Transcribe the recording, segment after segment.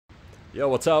Yo,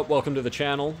 what's up? Welcome to the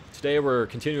channel. Today we're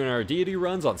continuing our Deity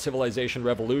runs on Civilization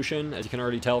Revolution. As you can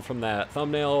already tell from that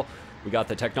thumbnail, we got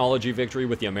the technology victory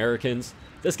with the Americans.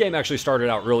 This game actually started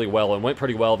out really well and went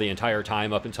pretty well the entire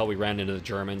time up until we ran into the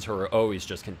Germans, who are always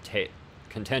just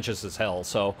contentious as hell.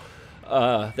 So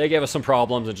they gave us some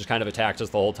problems and just kind of attacked us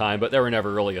the whole time, but they were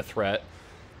never really a threat.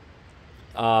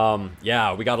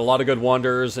 Yeah, we got a lot of good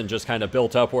wonders and just kind of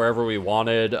built up wherever we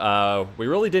wanted. We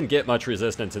really didn't get much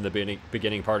resistance in the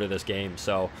beginning part of this game,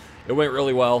 so it went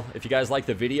really well. If you guys like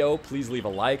the video, please leave a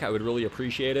like. I would really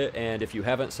appreciate it. And if you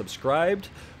haven't subscribed,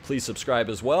 please subscribe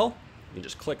as well. You can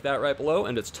just click that right below,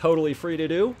 and it's totally free to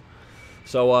do.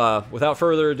 So without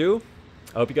further ado,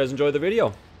 I hope you guys enjoy the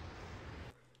video.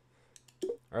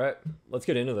 Alright, let's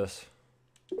get into this.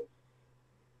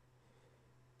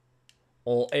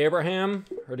 Old Abraham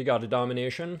already got a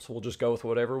domination, so we'll just go with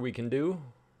whatever we can do.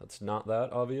 That's not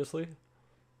that, obviously.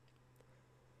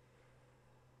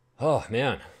 Oh,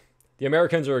 man. The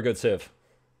Americans are a good civ.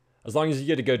 As long as you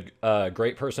get a good,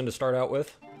 great person to start out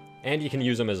with. And you can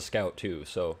use them as a scout, too,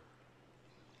 so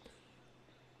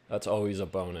that's always a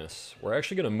bonus. We're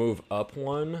actually going to move up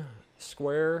one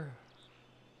square,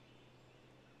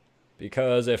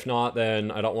 because if not, then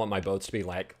I don't want my boats to be,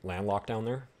 like, landlocked down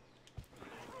there.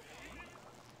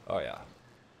 Oh, yeah.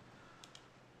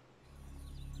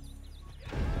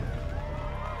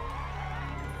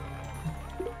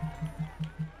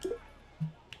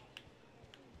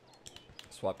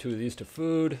 Swap two of these to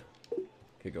food.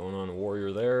 Get going on a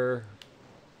warrior there.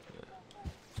 Yeah.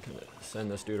 Just kind of send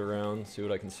this dude around, see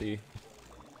what I can see.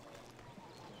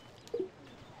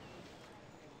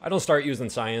 I don't start using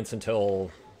science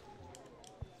until...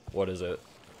 what is it?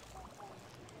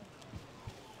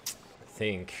 I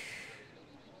think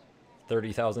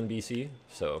 30,000 BC,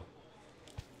 so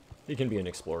he can be an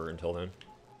explorer until then.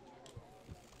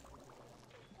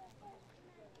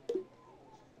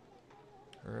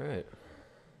 Alright.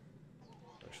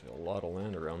 Actually a lot of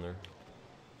land around there.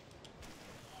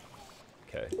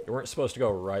 Okay, you weren't supposed to go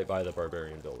right by the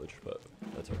barbarian village, but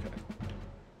that's okay.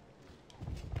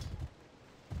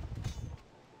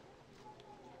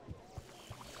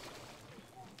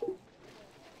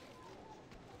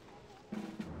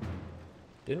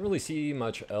 Didn't really see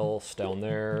much else down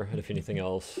there, and if anything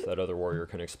else, that other warrior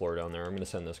can explore down there. I'm going to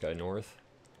send this guy north.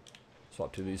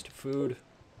 Swap two of these to food.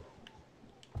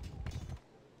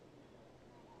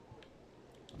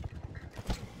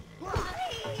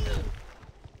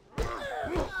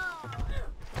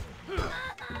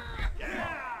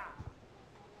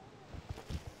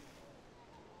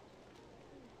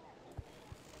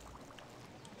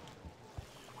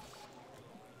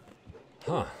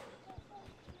 Huh.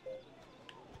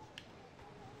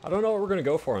 I don't know what we're going to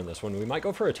go for on this one. We might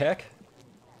go for attack.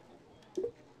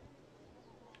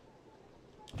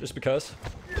 Just because.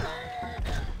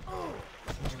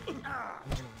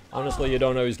 Honestly, you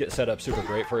don't always get set up super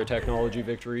great for a technology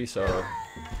victory, so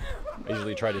I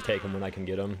usually try to take them when I can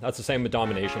get them. That's the same with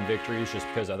domination victories, just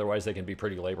because otherwise they can be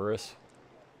pretty laborious.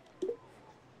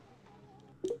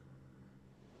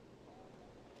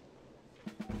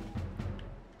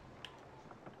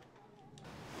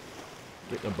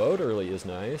 Getting a boat early is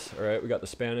nice. Alright, we got the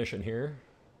Spanish in here.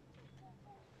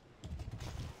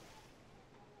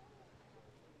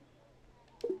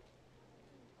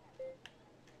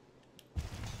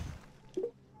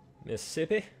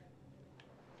 Mississippi. I'm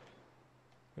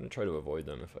going to try to avoid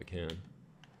them if I can.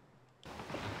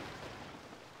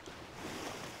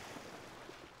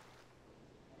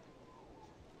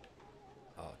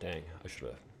 Oh, dang. I should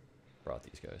have brought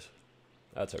these guys.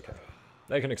 That's okay.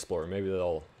 They can explore. Maybe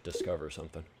they'll discover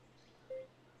something.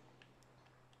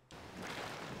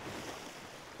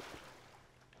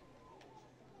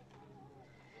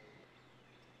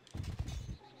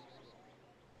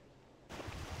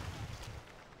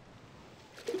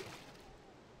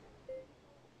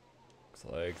 Looks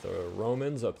like the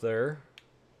Romans up there.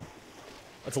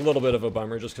 That's a little bit of a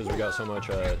bummer just because we got so much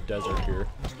desert here.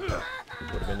 Would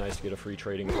have been nice to get a free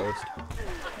trading post.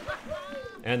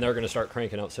 And they're going to start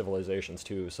cranking out civilizations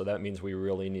too, so that means we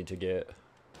really need to get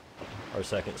our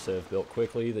second civ built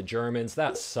quickly. The Germans,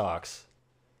 that sucks.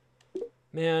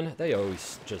 Man, they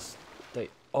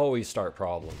always start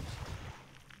problems.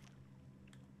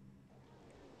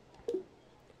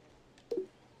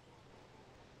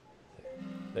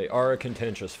 They are a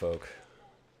contentious folk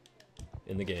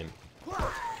in the game.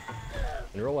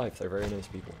 In real life, they're very nice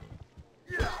people.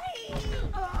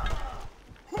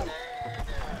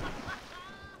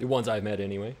 The ones I've met,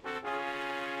 anyway.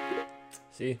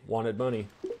 See? Wanted money.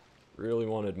 Really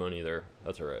wanted money there.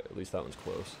 That's alright. At least that one's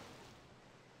close.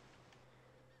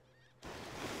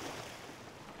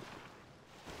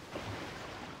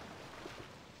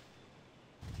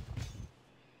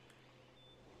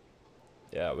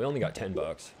 Yeah, we only got 10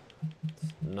 bucks.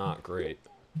 It's not great.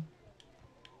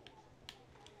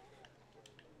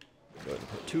 Go ahead and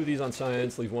put 2 of these on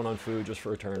science, leave 1 on food just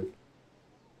for a turn.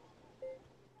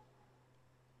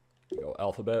 Go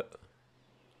alphabet.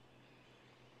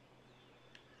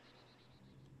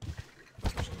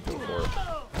 Go for it.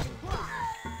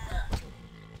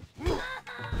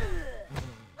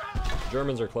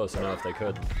 Germans are close enough, they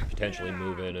could potentially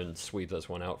move in and sweep this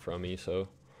one out from me, so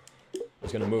I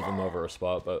was going to move them over a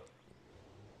spot, but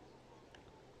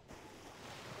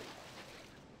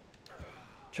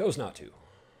chose not to.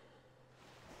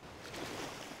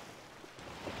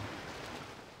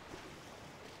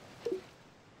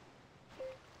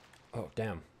 Oh,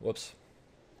 damn. Whoops.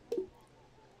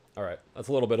 Alright, that's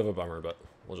a little bit of a bummer, but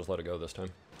we'll just let it go this time.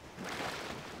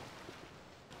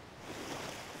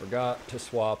 Forgot to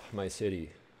swap my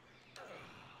city.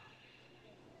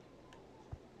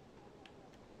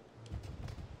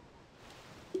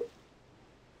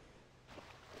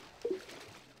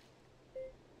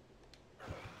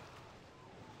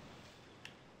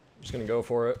 Just gonna go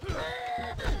for it.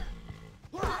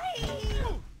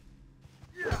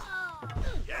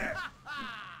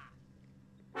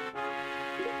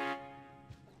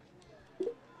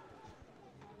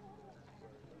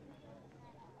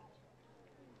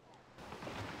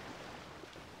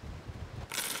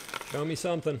 Show me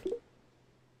something.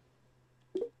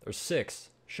 There's 6.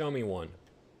 Show me one.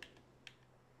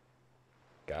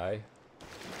 Guy.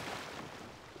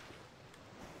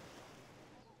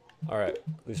 Alright,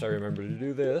 at least I remember to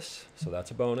do this, so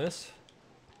that's a bonus.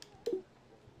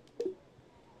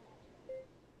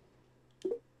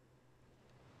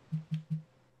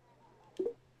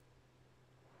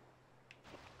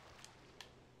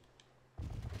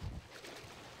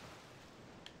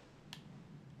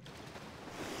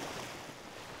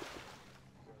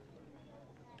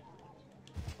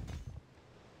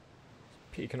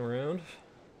 Peeking around.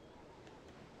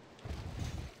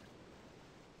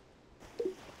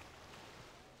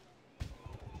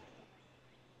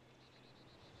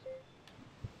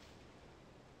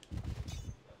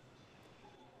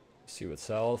 See what's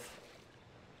south.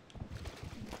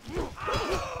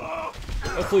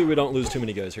 Hopefully we don't lose too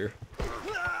many guys here.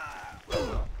 Good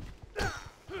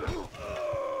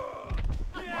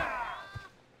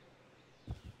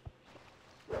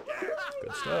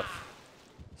stuff.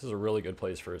 This is a really good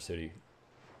place for a city.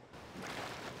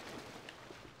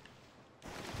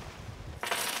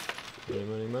 Money,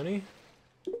 money, money.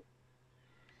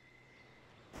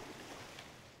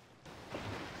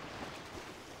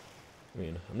 I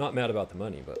mean, I'm not mad about the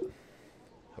money, but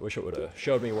I wish it would have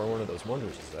showed me where one of those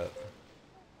wonders is at.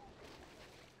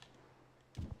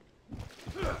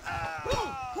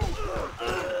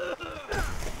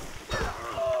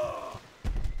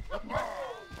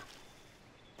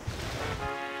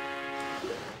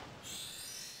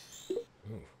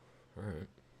 Alright.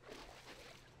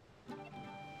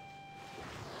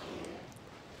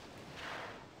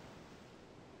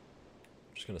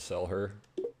 Just gonna sell her.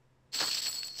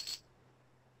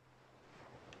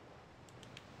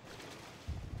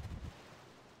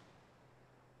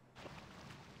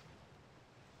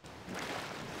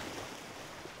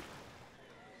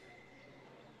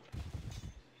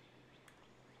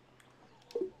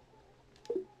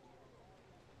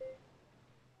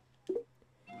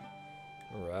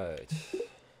 Alright.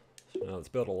 So now let's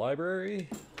build a library.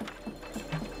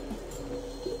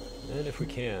 And if we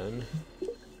can,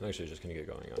 I'm actually just going to get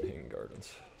going on Hanging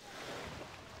Gardens.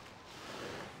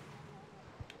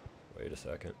 Wait a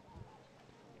second.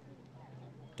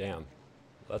 Damn.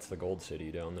 That's the gold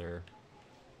city down there.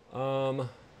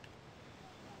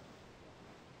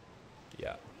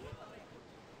 Yeah.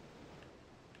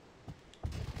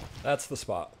 That's the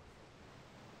spot.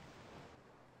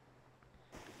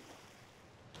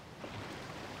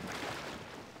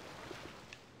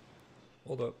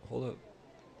 Hold up, hold up.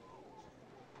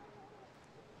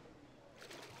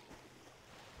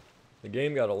 The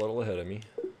game got a little ahead of me.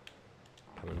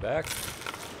 Coming back.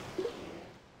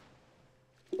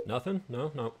 Nothing?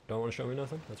 No, no, don't want to show me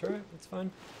nothing? That's alright, that's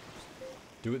fine. Just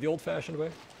do it the old-fashioned way.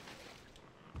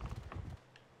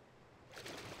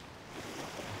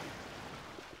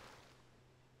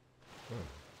 Oh,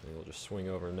 maybe we'll just swing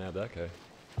over and nab that guy.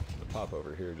 I'm gonna pop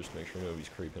over here just to make sure nobody's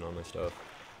creeping on my stuff.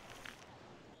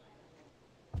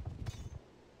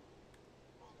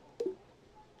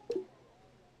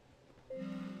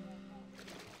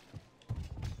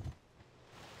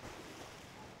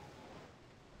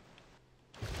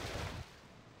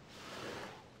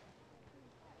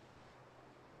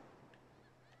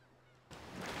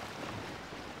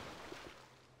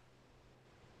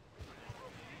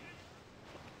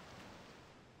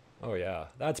 Oh yeah,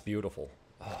 that's beautiful.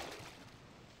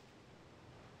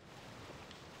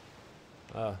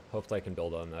 Hopefully I can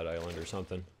build on that island or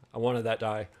something. I wanted that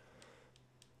die.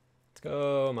 Let's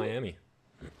go, Miami.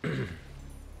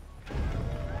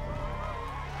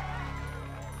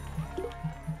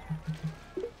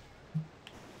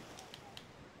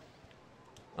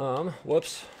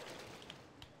 Whoops.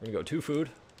 We're gonna go 2 food.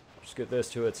 Just get this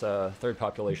to its 3rd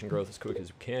population growth as quick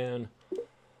as we can.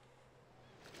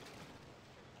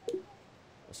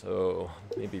 So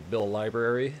maybe build a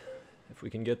library if we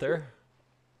can get there.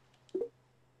 We're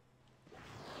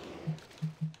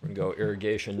gonna go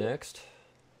irrigation next.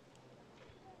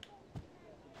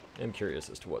 I'm curious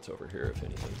as to what's over here, if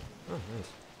anything. Oh, nice.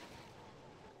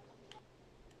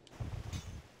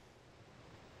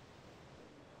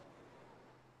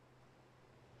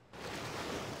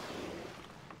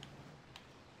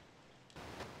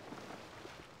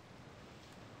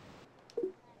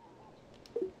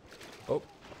 Oh.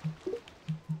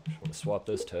 Just want to swap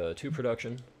this to 2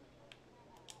 production.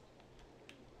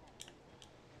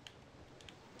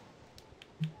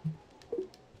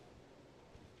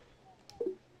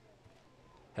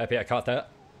 Happy I caught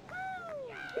that.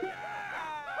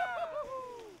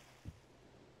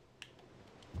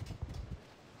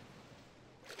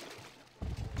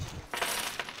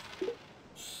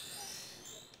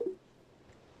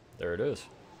 There it is.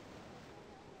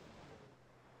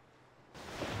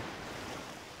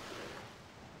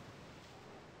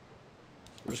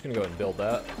 We're just gonna go ahead and build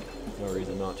that. No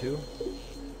reason not to.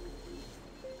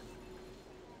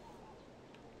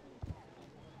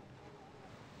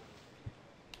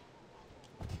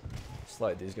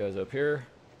 Slide these guys up here.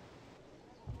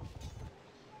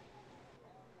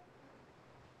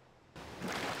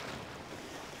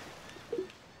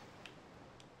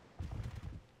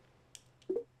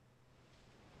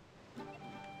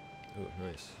 Oh,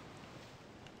 nice.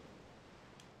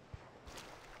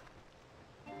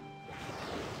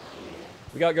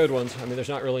 We got good ones. I mean, there's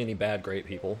not really any bad great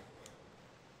people.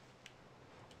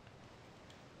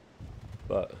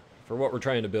 But for what we're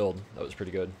trying to build, that was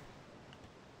pretty good.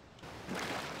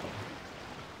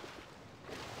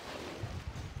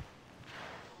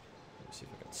 Let's see if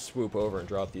I can swoop over and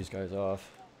drop these guys off.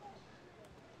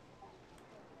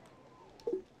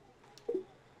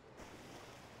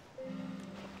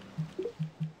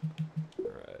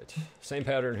 Alright. Same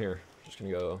pattern here. Just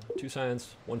gonna go 2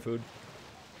 science, 1 food.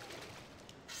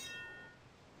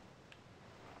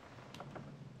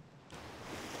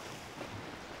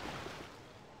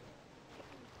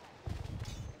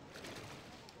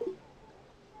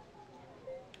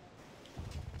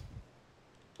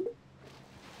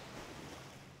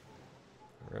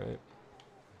 Alright.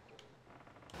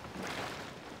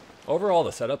 Overall,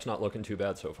 the setup's not looking too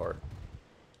bad so far.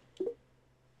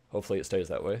 Hopefully it stays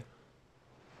that way.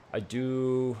 I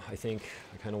think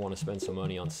I kind of want to spend some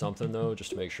money on something though, just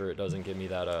to make sure it doesn't give me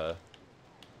that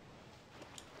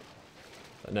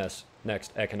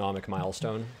next economic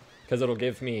milestone, because it'll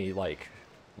give me like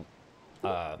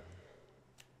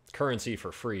currency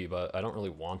for free, but I don't really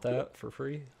want that for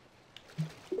free.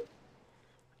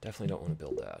 Definitely don't want to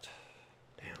build that.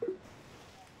 Damn.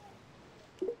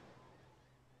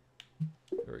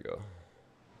 There we go.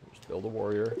 Just build a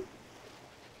warrior.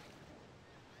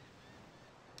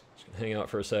 Hang out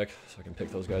for a sec so I can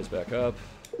pick those guys back up.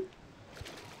 These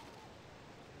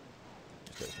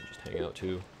guys can just hang out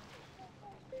too.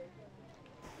 I'm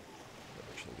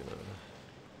actually gonna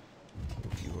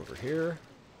move you over here.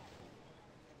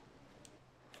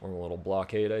 Form a little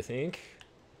blockade, I think.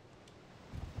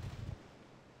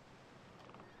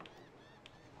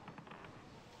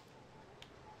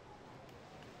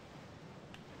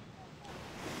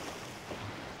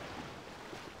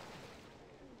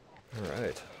 All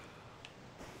right.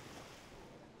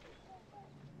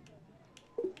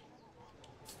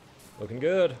 Looking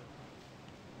good.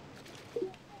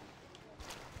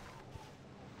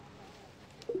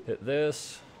 Hit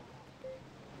this.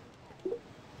 Got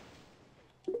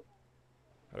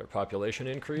our population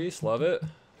increase. Love it.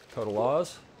 Code of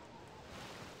laws.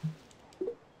 I'm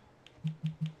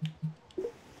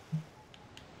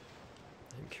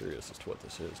curious as to what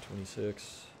this is.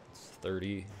 26. It's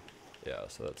 30. Yeah,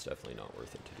 so that's definitely not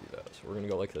worth it to do that. So we're going to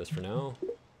go like this for now.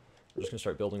 We're just going to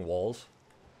start building walls.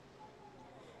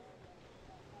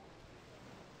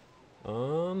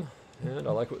 And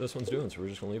I like what this one's doing, so we're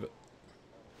just gonna leave it.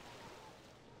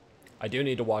 I do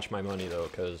need to watch my money though,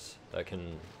 because that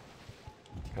can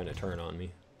kind of turn on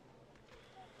me.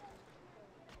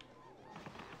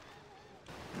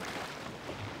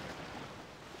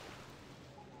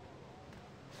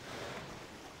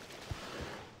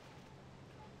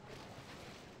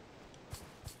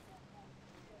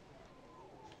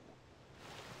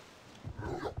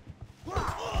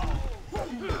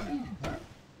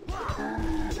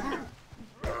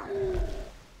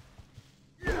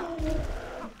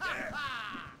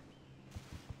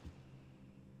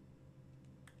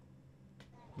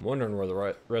 I'm wondering where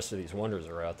the rest of these wonders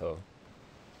are at, though.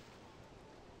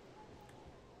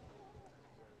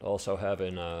 Also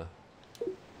having the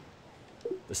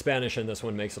Spanish in this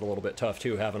one makes it a little bit tough,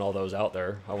 too, having all those out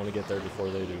there. I want to get there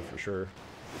before they do, for sure.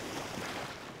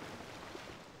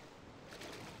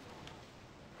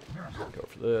 Go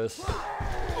for this.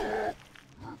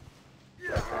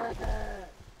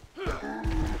 Right,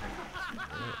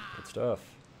 good stuff.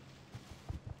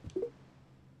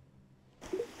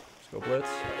 Let's go blitz.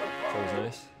 It's always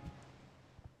nice.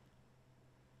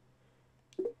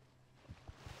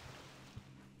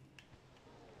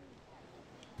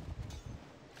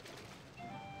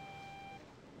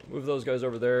 Move those guys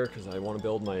over there because I want to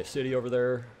build my city over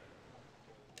there.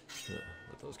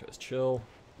 Let those guys chill.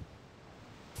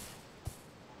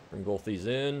 Bring both these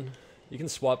in. You can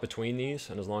swap between these,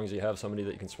 and as long as you have somebody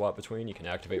that you can swap between, you can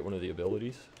activate one of the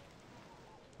abilities.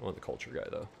 I want the culture guy,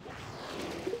 though.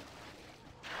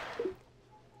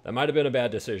 That might have been a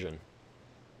bad decision.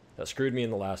 That screwed me in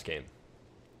the last game.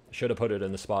 I should have put it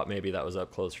in the spot maybe that was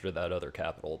up closer to that other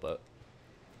capital, but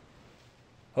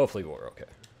hopefully we're okay.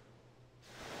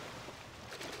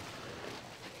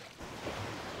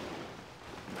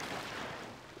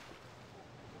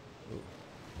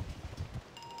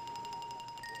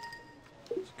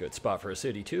 Good spot for a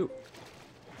city, too.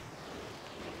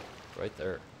 Right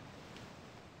there.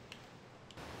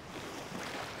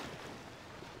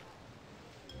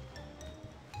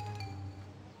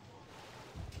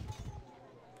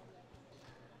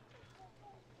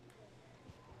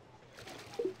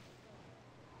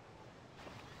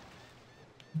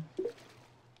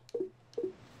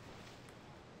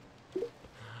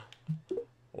 I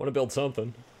want to build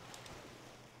something.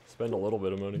 Spend a little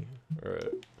bit of money. All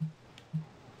right.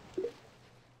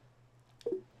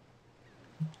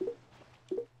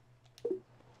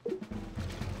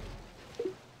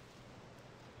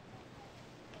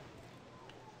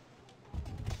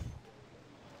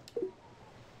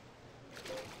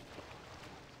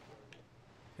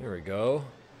 There we go.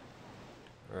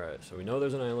 Alright, so we know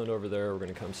there's an island over there. We're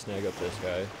going to come snag up this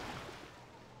guy.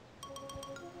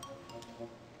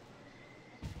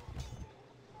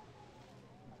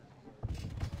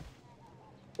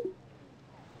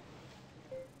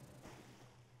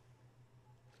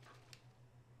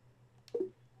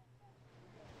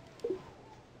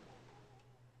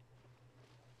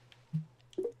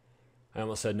 I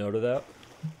almost said no to that.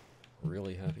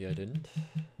 Really happy I didn't.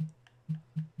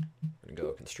 We're gonna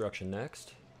go construction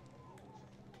next.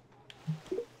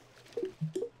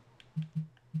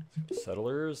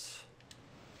 Settlers.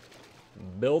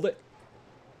 Build it.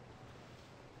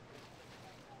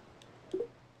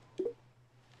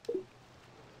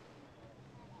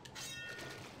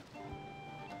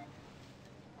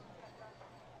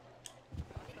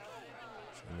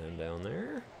 Send them down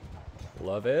there.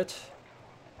 Love it.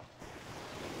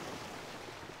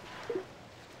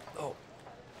 Oh.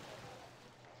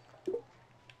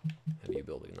 Have you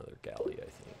build another galley, I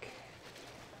think.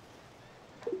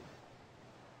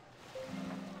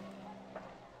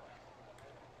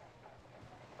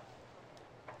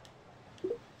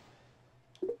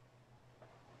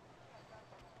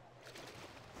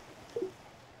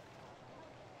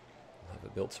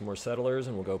 Build some more settlers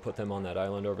and we'll go put them on that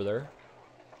island over there.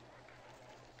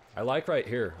 I like right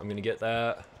here. I'm gonna get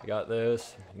that. I got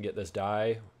this. I can get this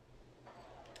dye.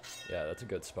 Yeah, that's a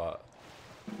good spot.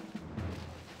 Let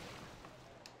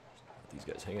these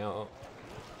guys hang out.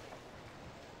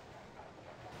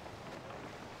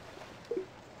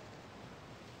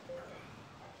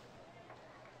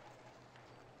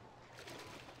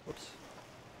 Whoops.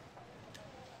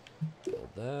 Build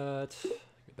that.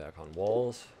 Get back on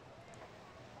walls.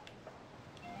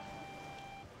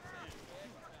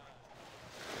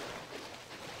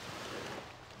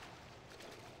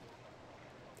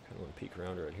 Peek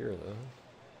around right here, though.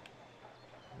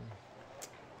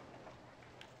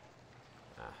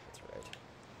 Ah, that's right.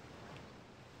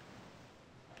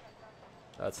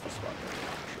 That's the spot for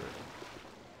sure.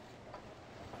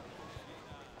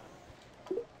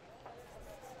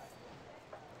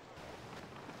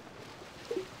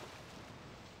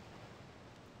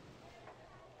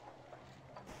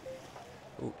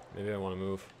 Ooh, maybe I want to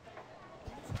move.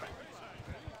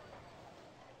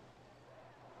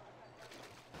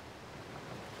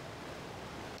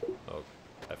 Oh,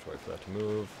 I have to wait for that to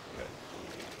move.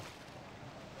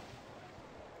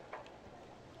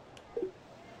 Okay.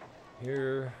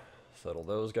 Here, settle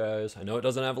those guys. I know it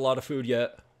doesn't have a lot of food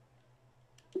yet,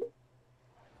 but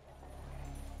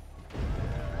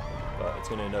it's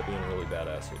going to end up being a really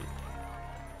badass city.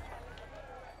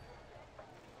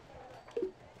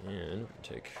 And we can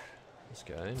take this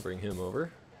guy and bring him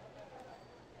over.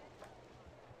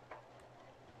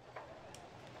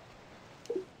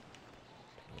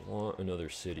 want another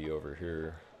city over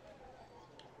here.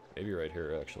 Maybe right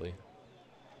here, actually.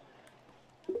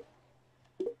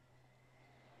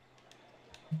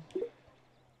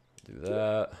 Do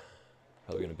that.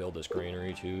 Probably gonna build this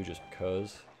granary too, just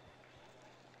because.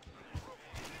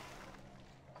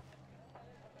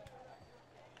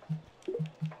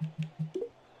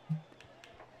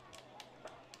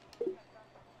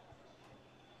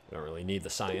 I don't really need the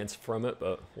science from it,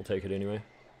 but we'll take it anyway.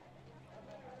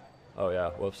 Oh yeah,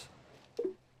 whoops.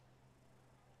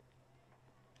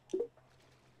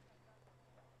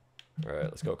 Alright,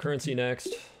 let's go currency next.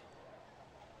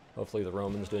 Hopefully the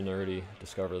Romans didn't already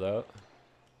discover that.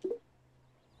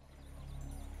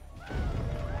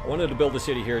 I wanted to build a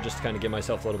city here just to kind of give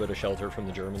myself a little bit of shelter from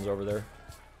the Germans over there.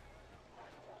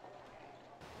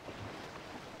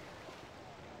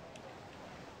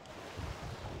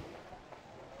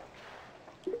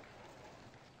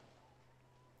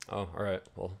 Oh, alright,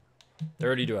 well, they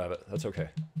already do have it. That's okay.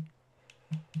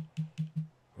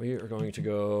 We are going to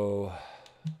go...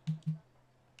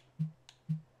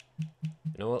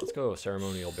 You know what? Let's go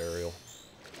ceremonial burial.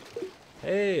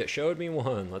 Hey, it showed me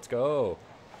one. Let's go.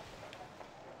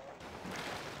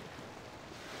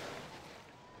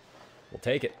 We'll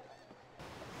take it.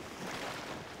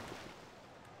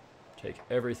 Take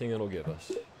everything it'll give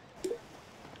us.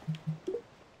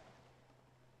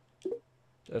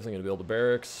 Definitely gonna build a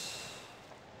barracks.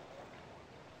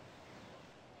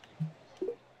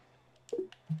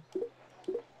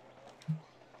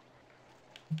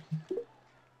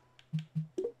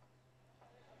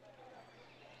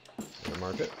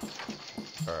 Market.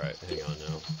 Alright, hang on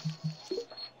now.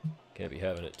 Can't be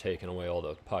having it taking away all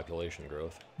the population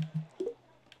growth.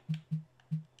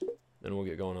 Then we'll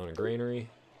get going on a granary.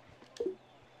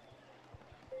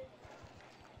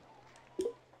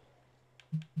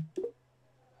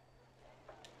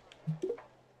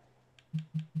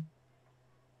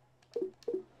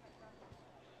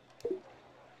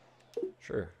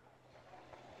 Sure.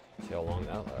 See how long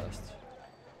that lasts.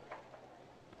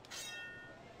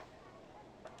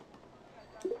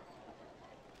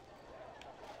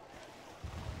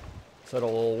 Settle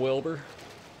old Wilbur.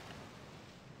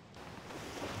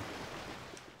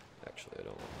 Actually, I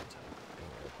don't want to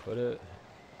put it.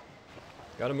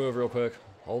 Gotta move real quick.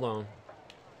 Hold on.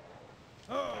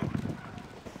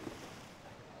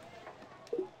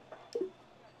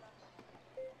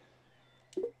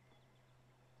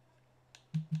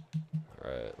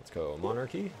 Alright, let's go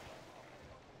monarchy.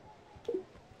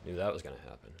 Knew that was gonna happen.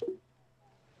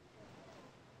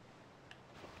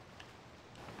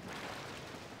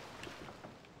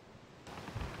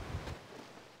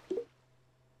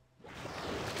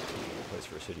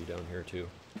 For a city down here too.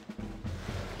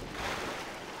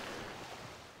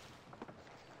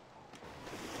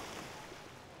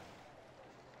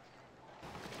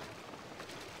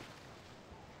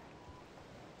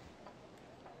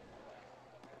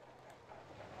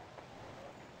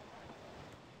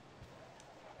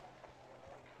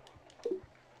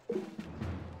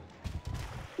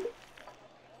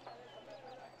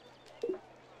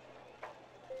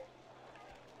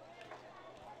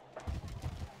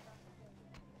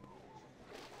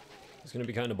 It's going to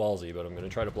be kind of ballsy, but I'm going to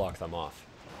try to block them off.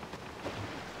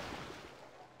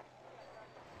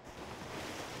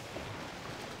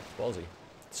 It's ballsy.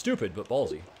 It's stupid, but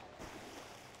ballsy.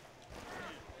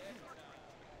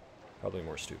 Probably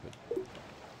more stupid.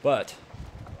 But,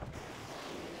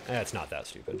 it's not that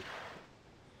stupid.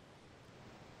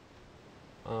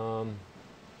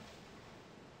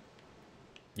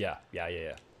 Yeah.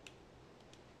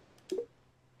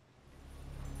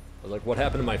 I was like, what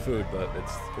happened to my food? But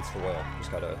it's the whale.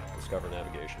 Just gotta discover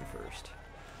navigation first.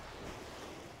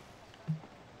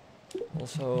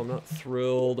 Also, I'm not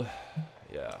thrilled.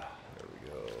 Yeah, there we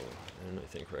go. And I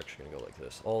think we're actually gonna go like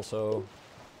this. Also,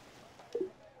 here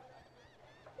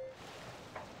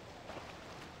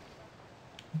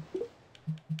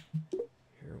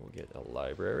we'll get a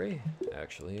library.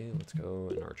 Actually, let's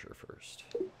go an archer first.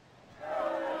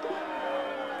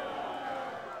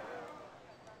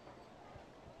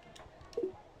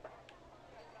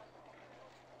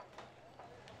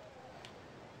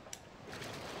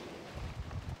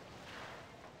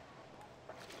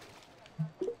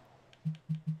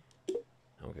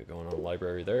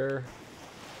 Library there.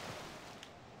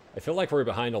 I feel like we're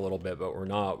behind a little bit, but we're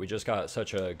not. We just got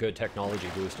such a good technology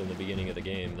boost in the beginning of the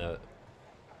game that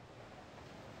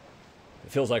it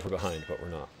feels like we're behind, but we're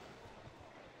not.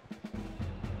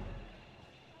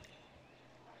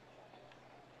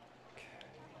 Okay,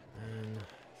 and then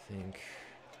I think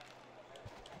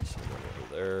someone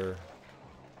over there.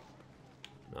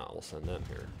 No, we'll send them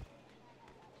here.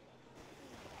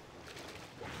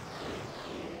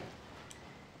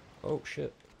 Oh,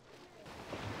 shit.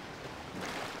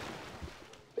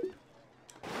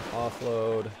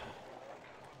 Offload.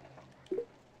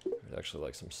 There's actually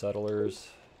like some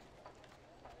settlers.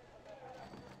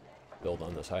 Build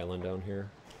on this island down here.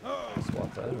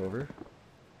 Swap that over.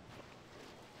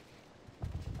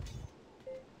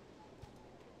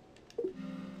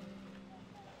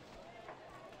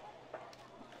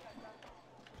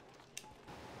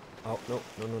 Oh, no,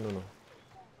 no, no, no, no.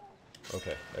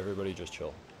 Okay, everybody just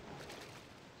chill.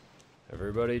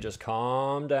 Everybody just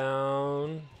calm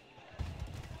down.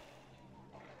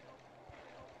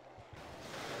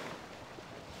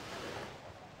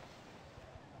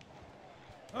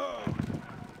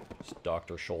 Just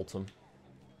Dr. Schultz him.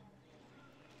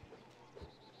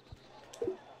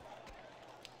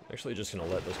 Actually just gonna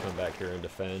let this come back here and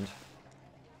defend.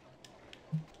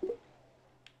 And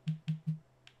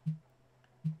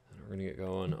we're gonna get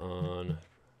going on...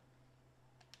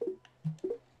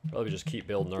 Probably just keep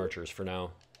building archers for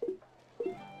now.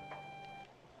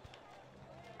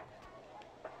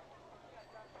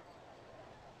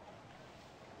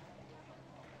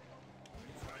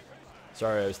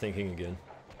 Sorry, I was thinking again.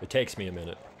 It takes me a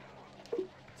minute.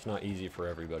 It's not easy for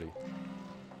everybody.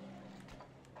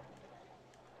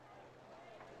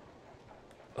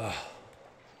 Ugh. I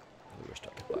really wished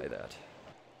I could buy that.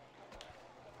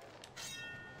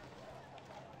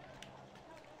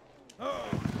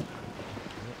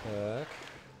 Back.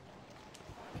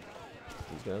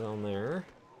 These guys on there.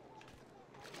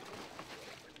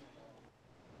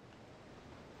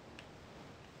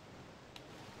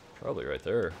 Probably right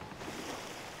there.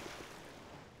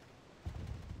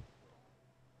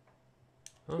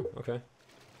 Oh, okay.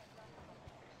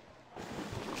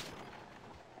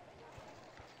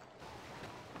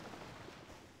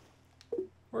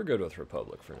 We're good with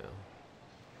Republic for now.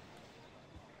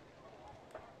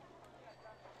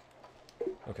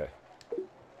 Okay.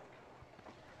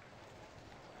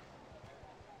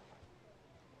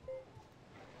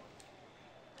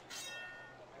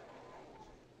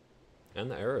 And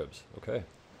the Arabs, okay.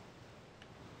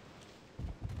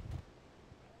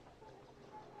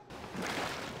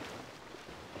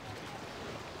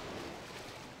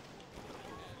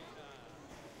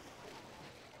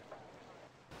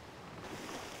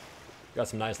 Got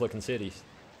some nice looking cities.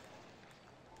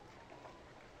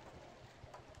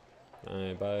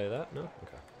 Can I buy that? No?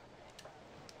 Okay.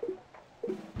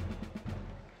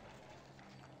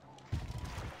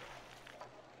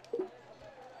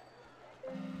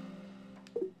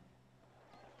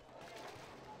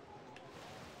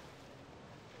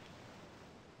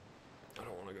 I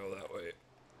don't want to go that way.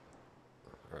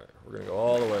 Alright, we're going to go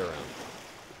all the way around.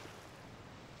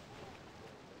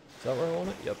 Is that where I want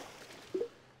it? Yep.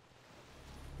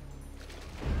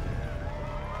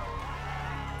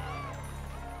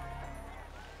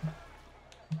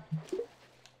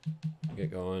 Get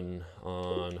going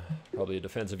on probably a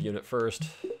defensive unit first.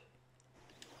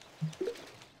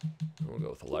 We'll go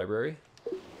with the library.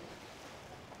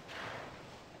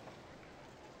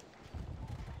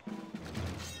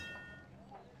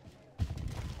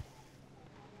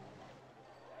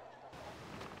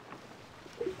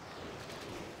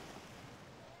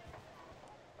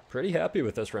 Pretty happy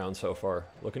with this round so far.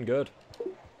 Looking good.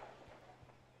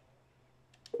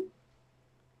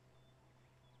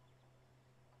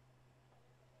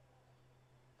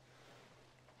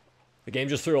 The game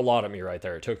just threw a lot at me right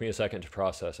there. It took me a second to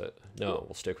process it. No,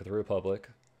 we'll stick with the Republic.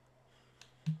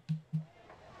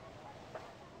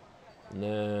 And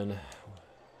then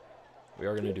we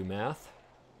are going to do math.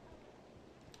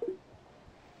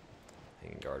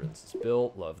 Hanging Gardens is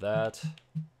built. Love that.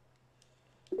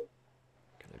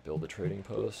 Can I build a trading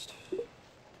post?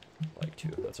 Like to.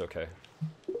 That's okay.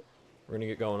 We're going to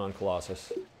get going on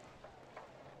Colossus.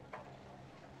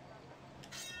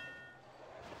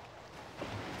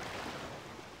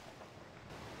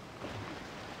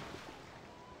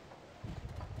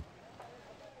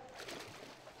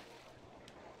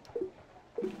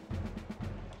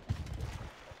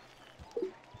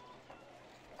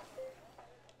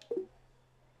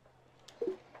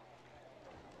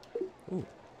 Ooh.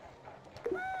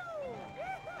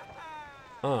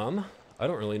 I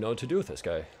don't really know what to do with this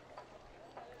guy.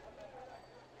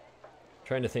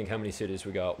 Trying to think how many cities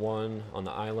we got. 1 on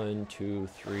the island, 2,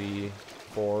 3,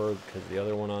 4, because the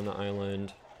other one on the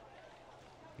island.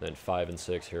 Then 5 and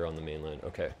 6 here on the mainland.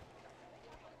 Okay.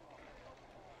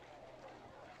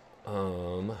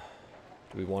 Do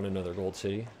we want another gold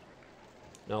city?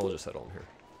 No, we'll just settle them here.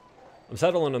 I'm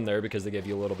settling them there because they give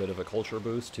you a little bit of a culture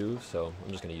boost too, so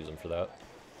I'm just going to use them for that.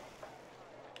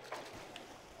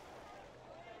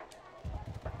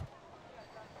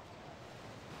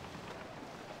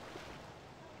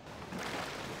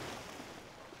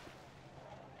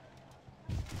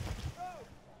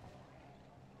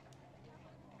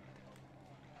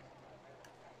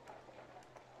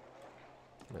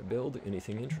 Can I build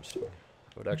anything interesting?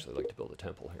 I would actually like to build a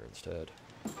temple here instead.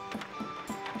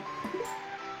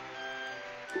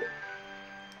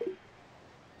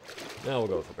 Now we'll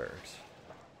go with the barracks.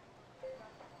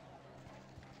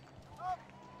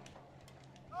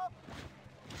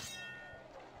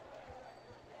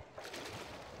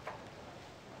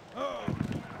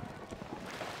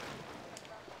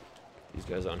 These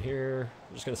guys on here.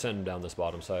 I'm just going to send them down this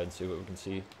bottom side and see what we can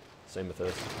see. Same with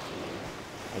this.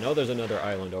 I know there's another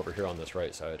island over here on this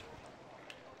right side.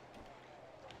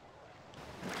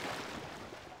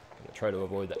 Gonna try to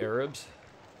avoid the Arabs.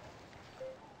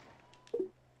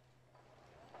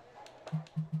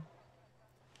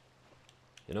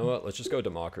 You know what? Let's just go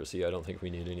democracy. I don't think we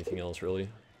need anything else, really.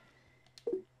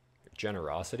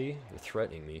 Generosity? You're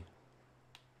threatening me.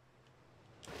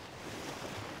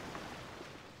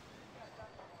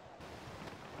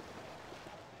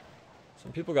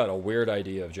 Some people got a weird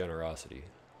idea of generosity.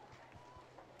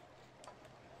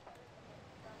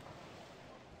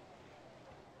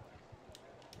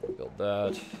 Build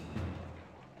that.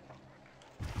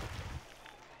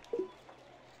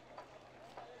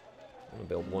 I'm gonna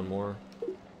build one more.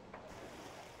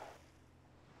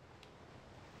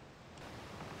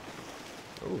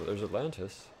 Oh, there's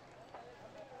Atlantis.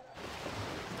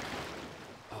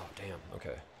 Oh, damn.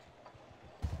 Okay.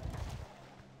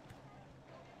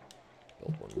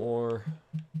 Build one more.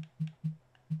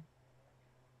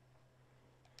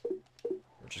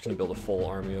 We're just gonna build a full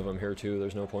army of them here too.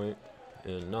 There's no point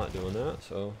in not doing that,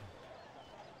 so.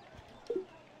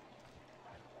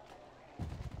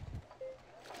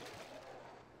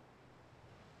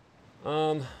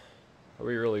 Are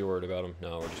we really worried about them?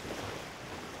 No, we're just gonna...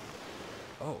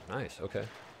 Oh, nice, okay.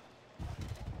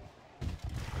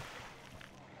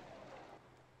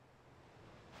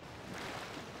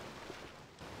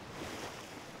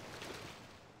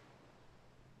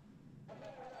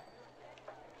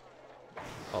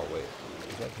 Oh, wait.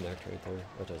 Does that connect right there?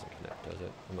 That doesn't connect, does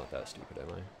it? I'm not that stupid, am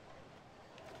I?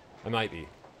 I might be.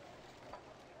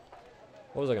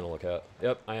 What was I going to look at?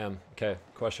 Yep, I am. Okay,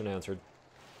 question answered.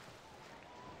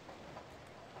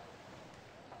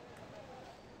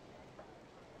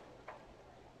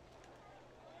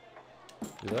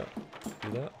 Do that. Do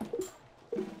that.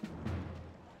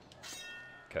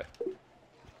 Okay.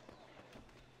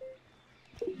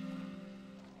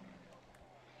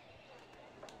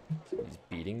 He's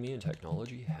beating me in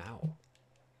technology? How?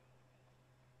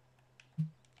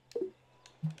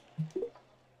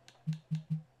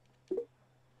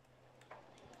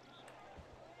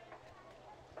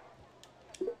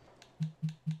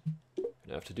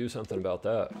 Gonna have to do something about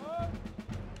that.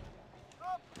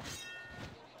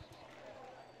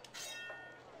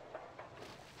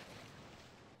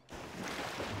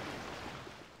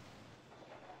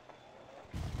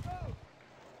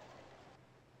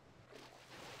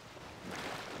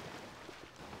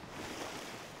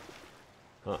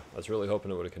 Huh, I was really hoping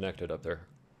it would have connected up there.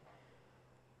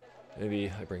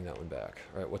 Maybe I bring that one back.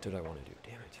 Alright, what did I want to do?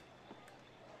 Damn it.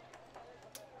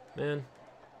 Man.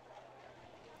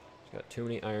 Just got too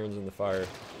many irons in the fire.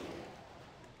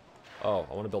 Oh,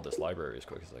 I want to build this library as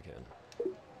quick as I can.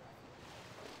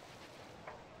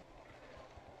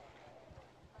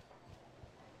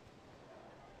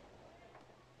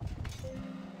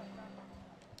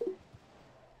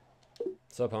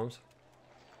 What's up, Holmes?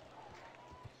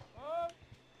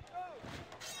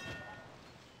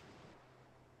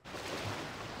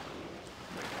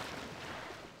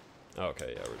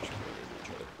 Okay, yeah, we're just gonna hit each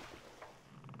other.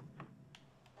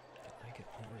 Can I get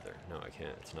over there? No, I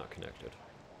can't. It's not connected.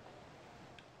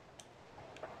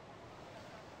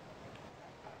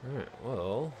 Alright,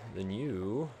 well, then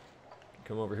you can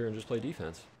come over here and just play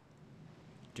defense.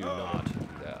 Do not do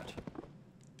that.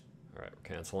 Alright, we're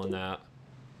canceling that.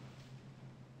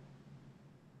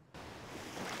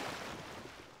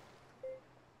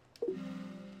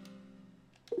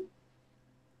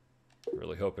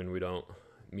 Really hoping we don't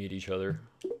meet each other.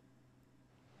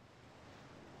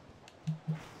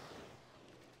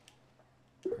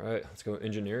 Alright, let's go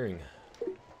engineering.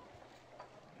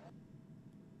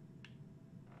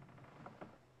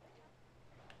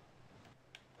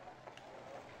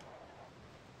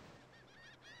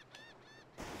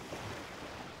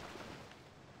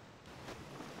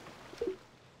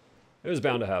 It was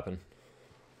bound to happen.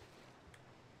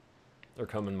 They're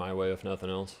coming my way if nothing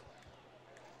else.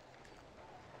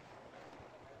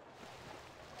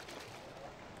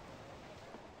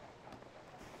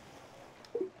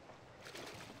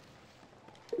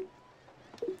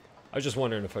 I was just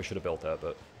wondering if I should have built that,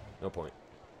 but no point.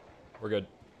 We're good.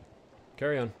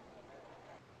 Carry on.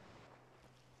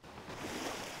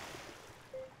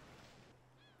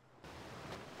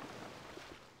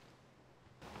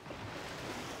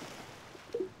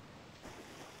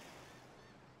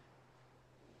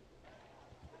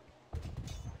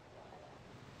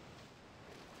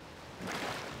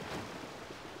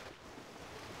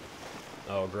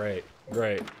 Oh, great.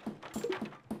 Great.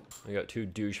 I got two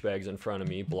douchebags in front of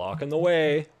me blocking the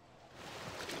way.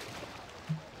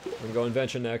 We're going to go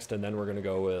invention next, and then we're going to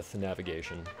go with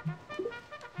navigation.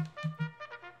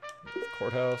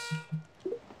 Courthouse.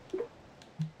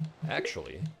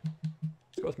 Actually,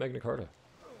 let's go with Magna Carta.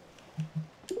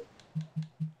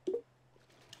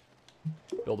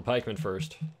 Build a pikeman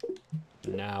first.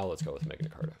 Now let's go with Magna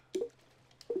Carta.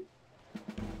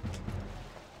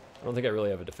 I don't think I really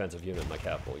have a defensive unit in my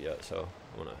capital yet, so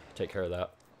I'm going to take care of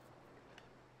that.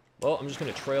 Well, I'm just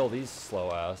going to trail these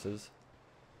slow asses.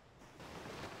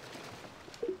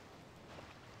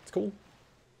 It's cool.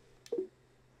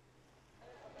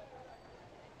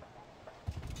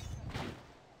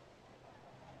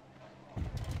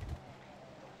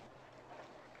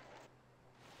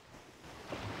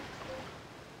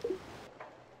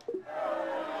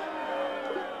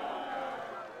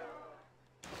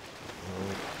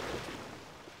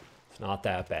 Not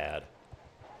that bad.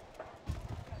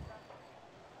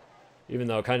 Even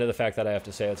though kind of the fact that I have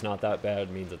to say it's not that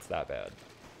bad means it's that bad.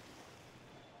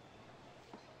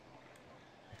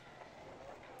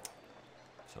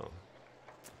 So,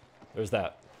 there's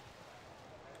that.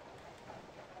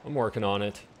 I'm working on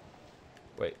it.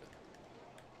 Wait.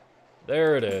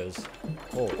 There it is.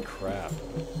 Holy crap.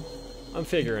 I'm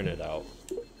figuring it out.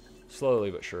 Slowly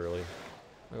but surely.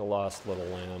 Like a lost little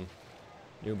lamb.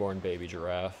 Newborn baby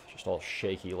giraffe, just all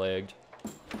shaky-legged.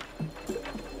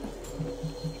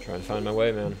 Trying to find my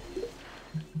way, man.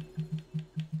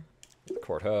 The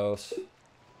courthouse.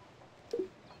 Try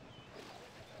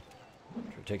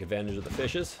to take advantage of the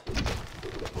fishes.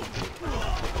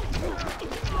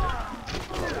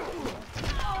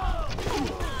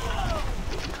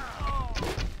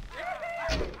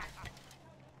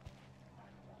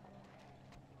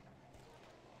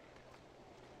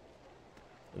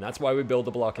 And that's why we build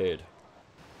the blockade.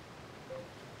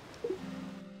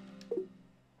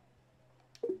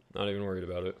 Not even worried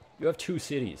about it. You have 2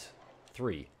 cities.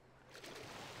 3.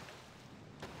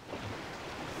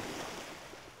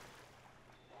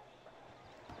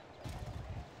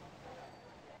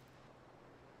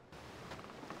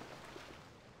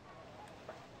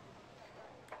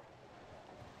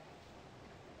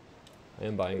 I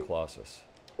am buying Colossus.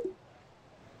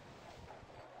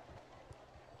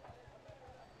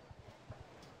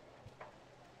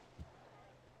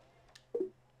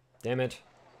 Damn it.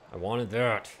 I wanted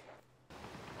that.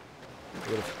 I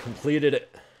would have completed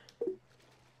it.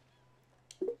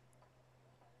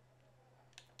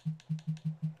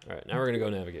 Alright, now we're going to go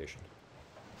navigation.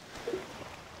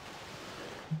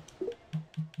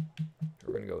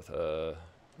 We're going to go with,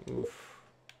 oof.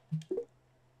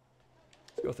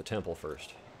 Let's go with the temple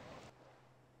first.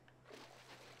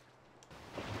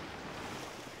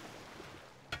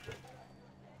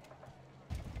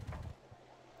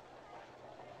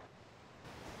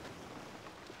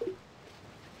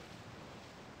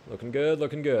 Looking good,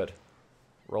 looking good.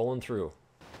 Rolling through.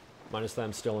 Minus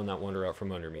them still in that wonder out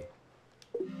from under me.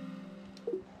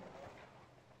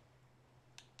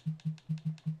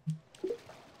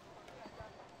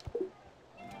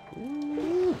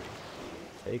 Ooh,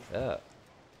 take that.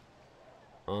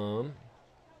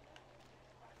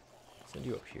 Send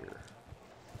you up here.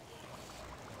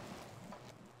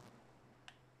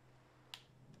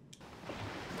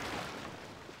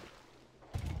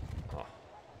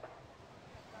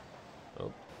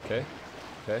 Okay,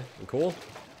 okay, we cool?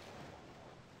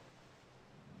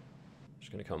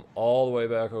 Just gonna come all the way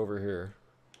back over here.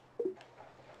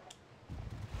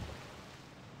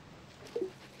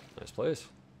 Nice place.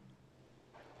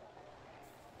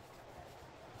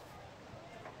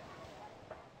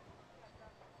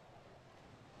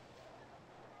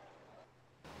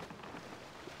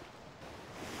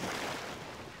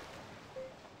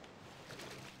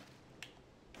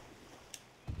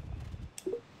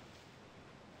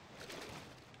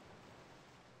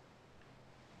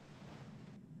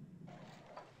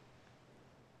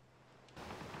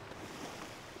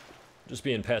 Just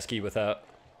being pesky with that.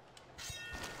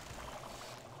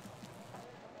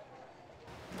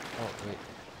 Oh, wait.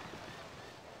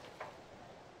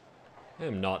 I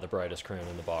am not the brightest crayon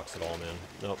in the box at all, man.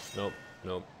 Nope, nope,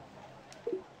 nope.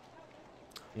 I'm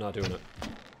not doing it.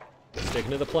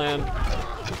 Sticking to the plan. That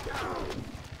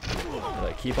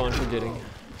I keep on forgetting.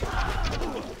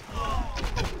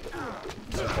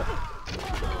 Okay.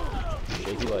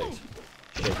 Shaky legs.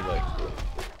 Shaky legs.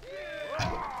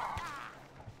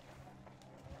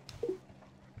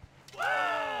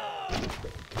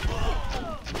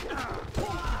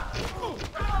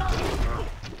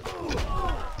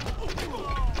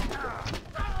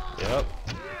 Yep.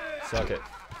 Suck it.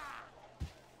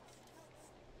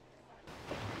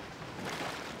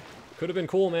 Could have been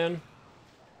cool, man.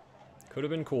 Could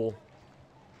have been cool.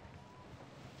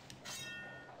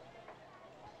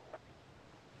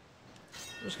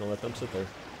 I'm just gonna let them sit there.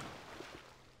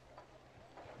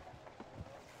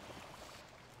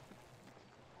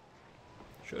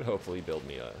 Should hopefully build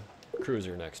me a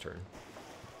cruiser next turn.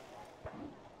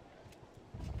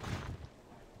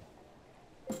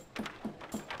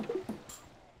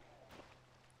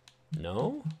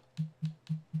 No?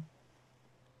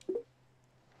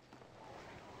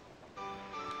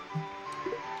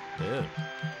 Man.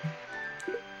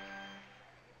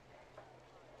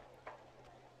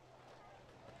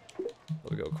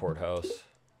 We'll go courthouse.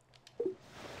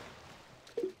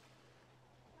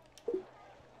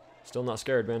 Still not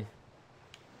scared, man.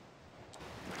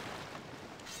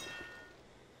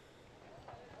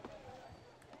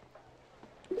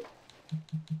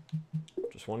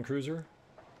 Just one cruiser?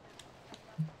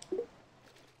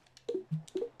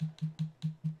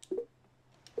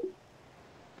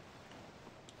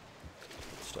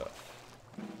 Stuff.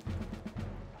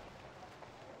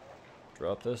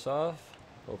 Drop this off.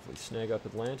 Hopefully snag up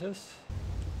Atlantis.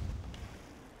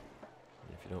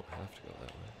 If you don't have to go that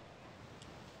way.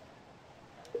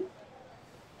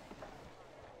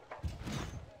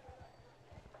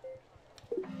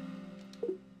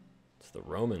 It's the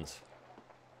Romans.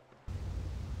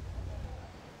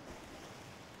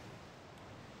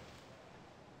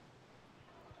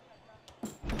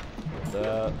 Like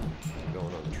that.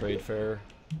 Going on the trade fair.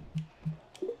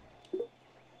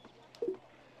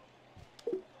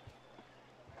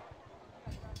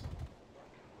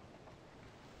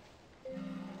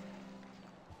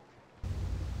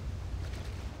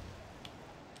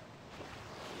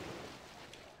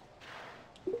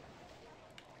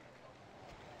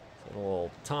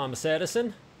 Old Thomas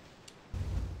Edison.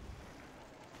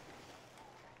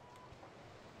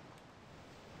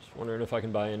 Just wondering if I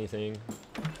can buy anything.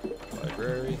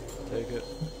 Library, take it.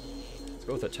 Let's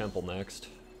go with a temple next.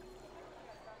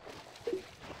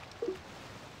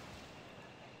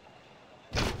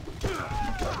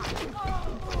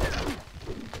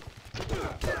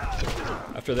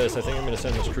 After this, I think I'm going to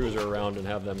send this cruiser around and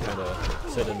have them kind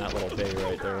of sit in that little bay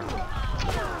right there.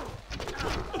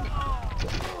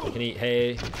 We can eat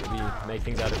hay, maybe make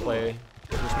things out of clay.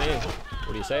 Just me.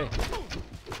 What do you say?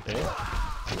 Hey?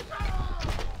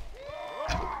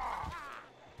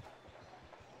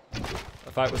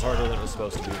 The fight was harder than it was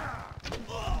supposed to be.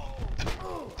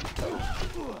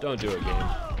 Don't do it, game.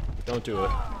 Don't do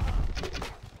it.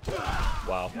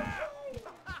 Wow.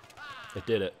 It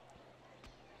did it.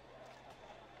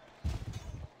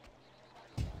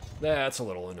 That's a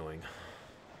little annoying.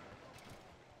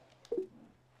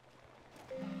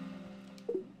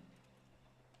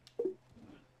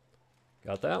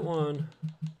 Got that one.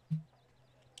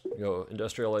 Go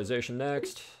industrialization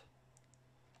next.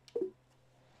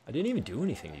 I didn't even do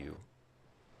anything to you.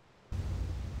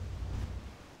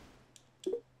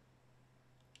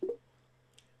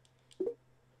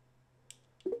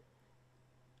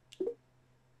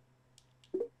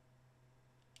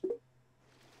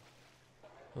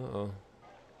 Uh-oh.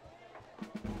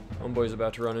 Homeboy's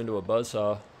about to run into a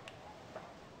buzzsaw.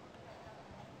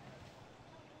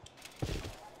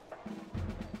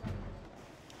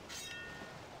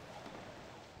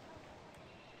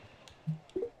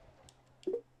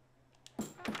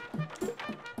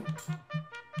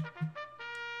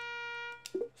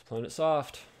 Just playing it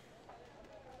soft.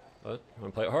 But, you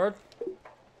wanna play it hard?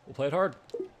 We'll play it hard.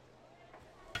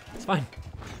 It's fine.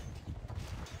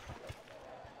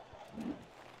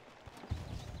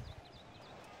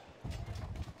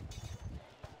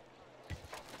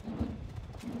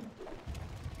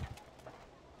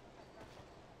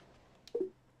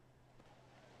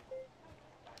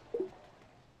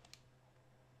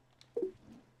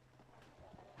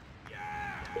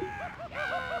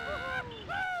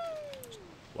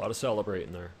 A lot of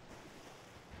celebrating there.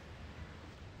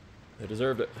 They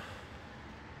deserved it.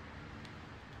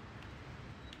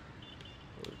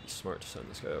 It would be smart to send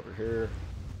this guy over here.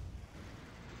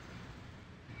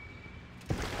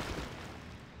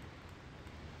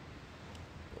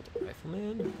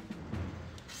 Rifleman.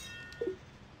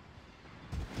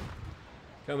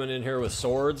 Coming in here with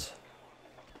swords.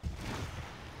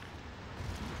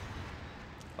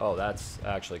 Oh, that's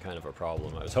actually kind of a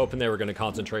problem. I was hoping they were going to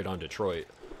concentrate on Detroit.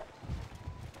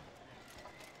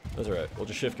 That's alright. We'll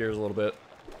just shift gears a little bit.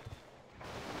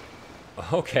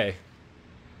 Okay.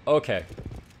 Okay.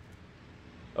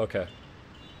 Okay.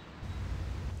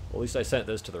 Well, at least I sent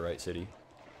this to the right city.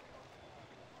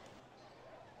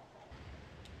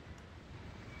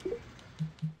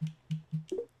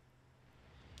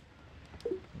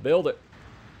 Build it.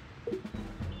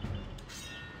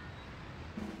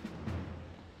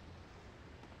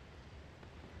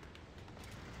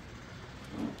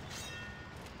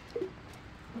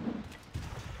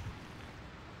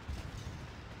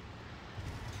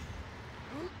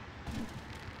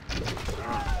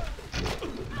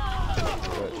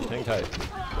 Hang tight.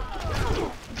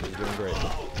 He's doing great.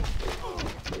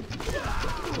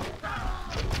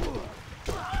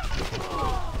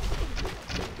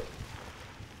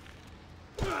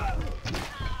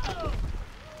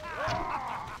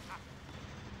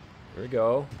 There we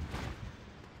go.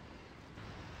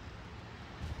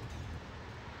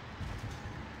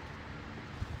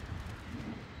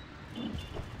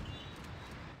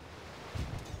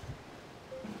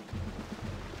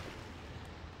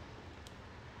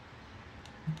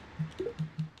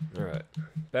 Alright,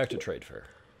 back to trade fair.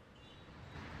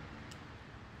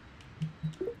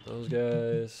 Those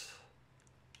guys.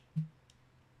 I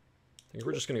think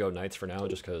we're just gonna go knights for now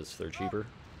just because they're cheaper.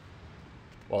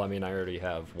 Well, I mean, I already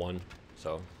have one,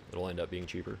 so it'll end up being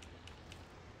cheaper.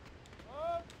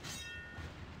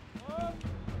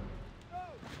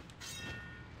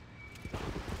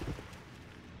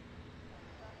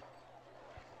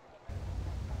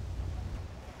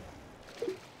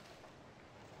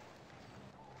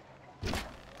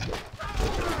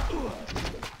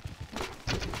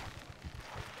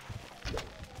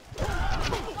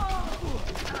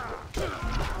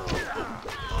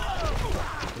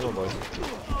 Come on, boys.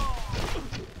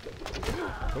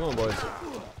 Come on, boys.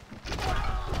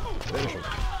 Finish him.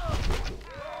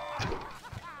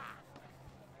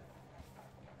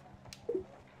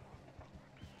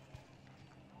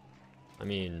 I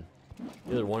mean,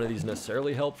 neither one of these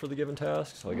necessarily help for the given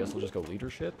task, so I guess I'll just go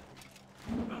leadership.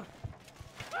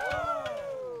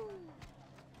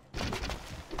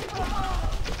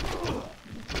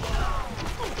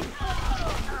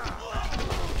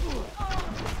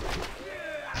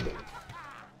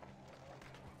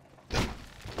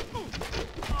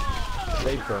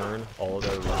 They burn all of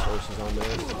their resources on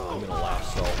this. I'm gonna laugh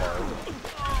so hard.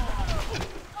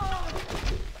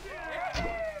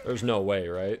 There's no way,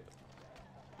 right?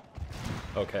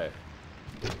 Okay.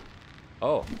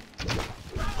 Oh.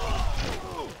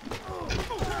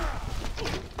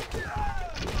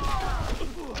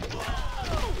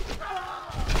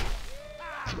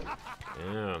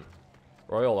 Damn.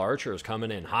 Royal Archer's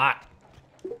coming in hot.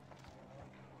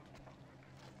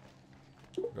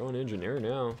 Going engineer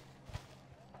now.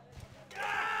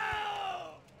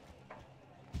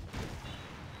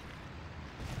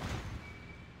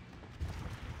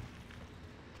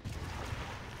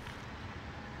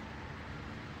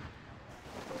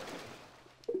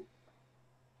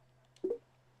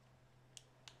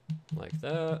 Like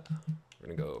that. We're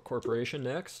gonna go corporation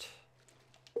next.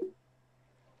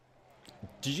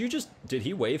 Did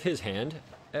he wave his hand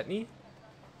at me?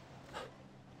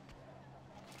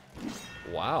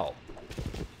 Wow.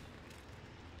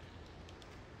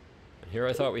 And here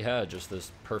I thought we had just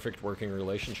this perfect working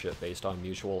relationship based on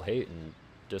mutual hate and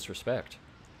disrespect.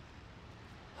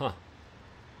 Huh.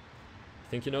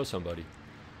 Think you know somebody.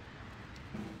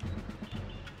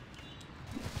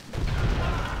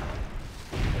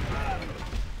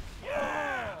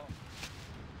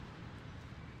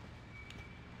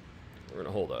 We're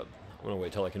gonna hold up. I'm gonna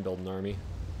wait till I can build an army.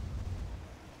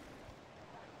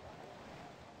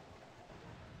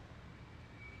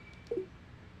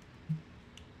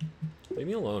 Leave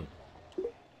me alone.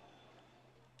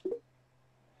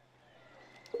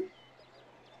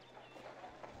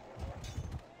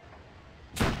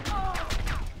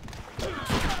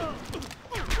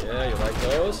 Yeah, you like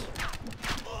those?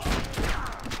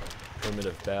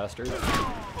 Primitive bastards.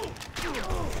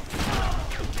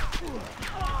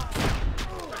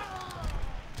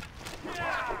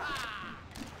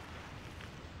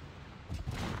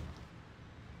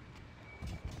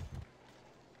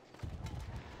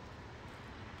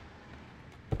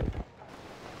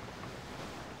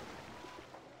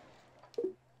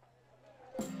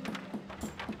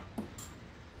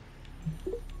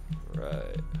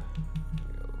 Right.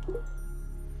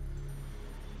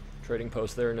 Trading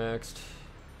post there next.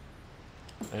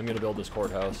 I am going to build this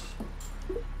courthouse.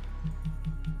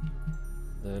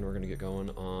 Then we're going to get going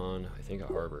on, I think, a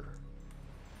harbor.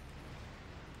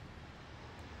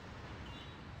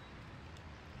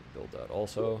 Build that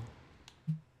also.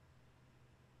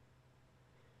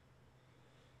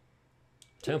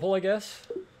 Temple, I guess?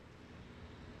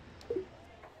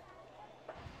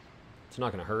 It's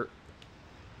not going to hurt.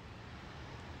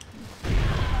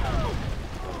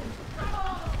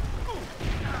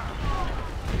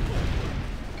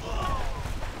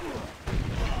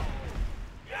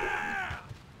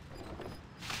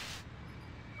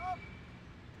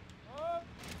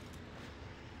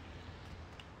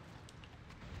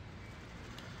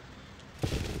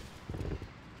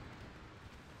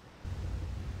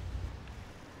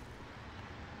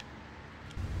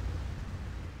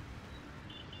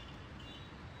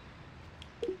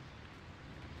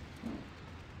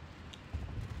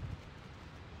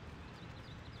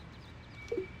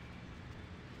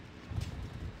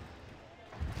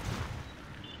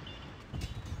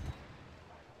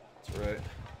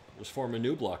 form a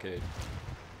new blockade.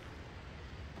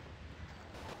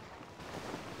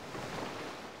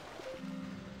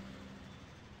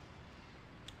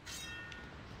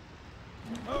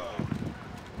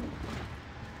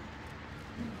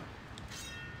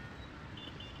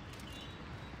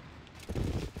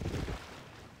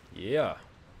 Yeah.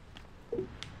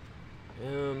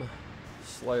 I'm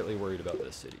slightly worried about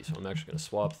this city, so I'm actually going to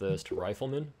swap this to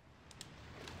Rifleman.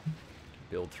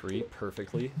 Build 3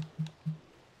 perfectly.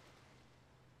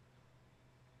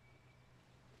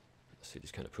 This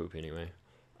city's kind of poop anyway.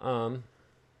 What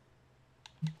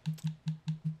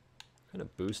kind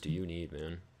of boost do you need,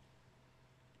 man?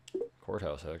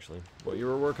 Courthouse, actually. What you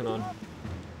were working on.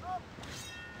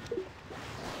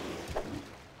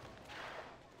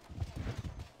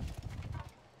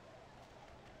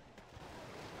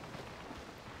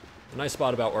 The nice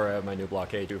spot about where I have my new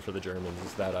blockade too for the Germans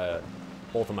is that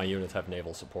both of my units have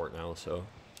naval support now, so.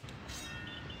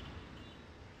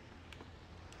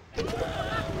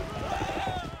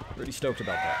 Pretty stoked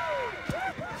about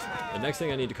that. The next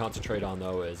thing I need to concentrate on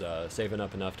though is saving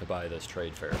up enough to buy this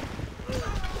trade fair.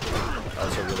 I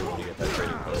also really want to get that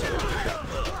trading post.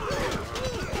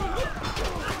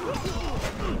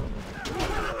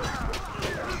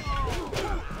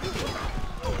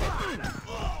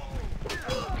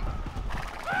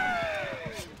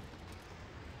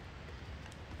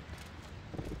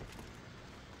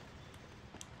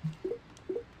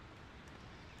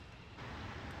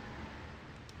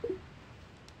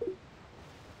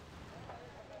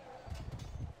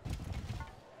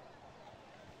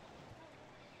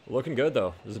 Looking good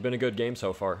though. This has been a good game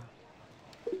so far.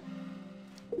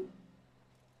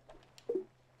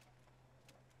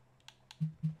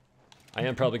 I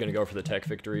am probably going to go for the tech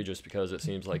victory just because it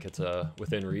seems like it's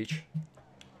within reach.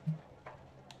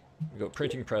 We go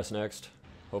printing press next.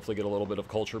 Hopefully get a little bit of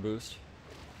culture boost.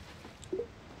 Alright,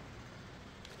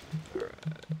 we're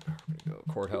going to go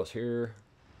courthouse here.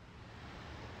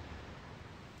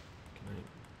 Can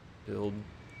I build?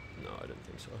 No, I didn't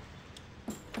think so.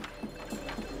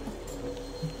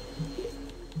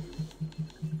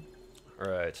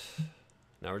 Alright,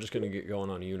 now we're just going to get going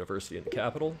on a university in the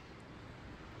capital.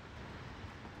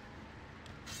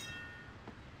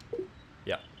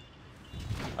 Yeah.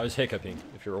 I was hiccuping,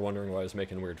 if you were wondering why I was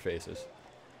making weird faces.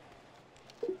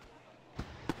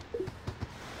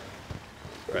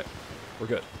 Alright, we're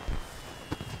good.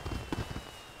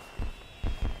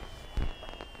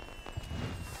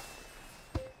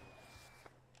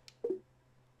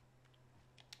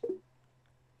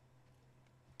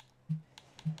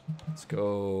 Let's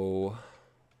go,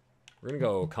 we're gonna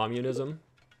go communism,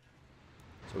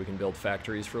 so we can build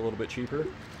factories for a little bit cheaper.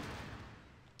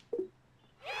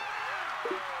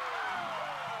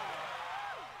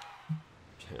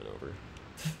 Hanover,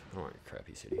 I don't want a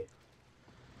crappy city.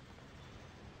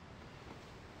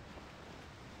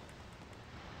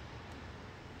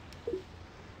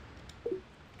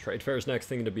 Trade fair's next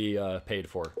thing to be paid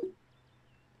for.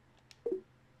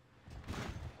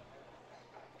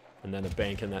 And then a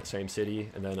bank in that same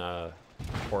city, and then a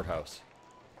courthouse.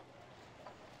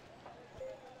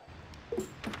 Go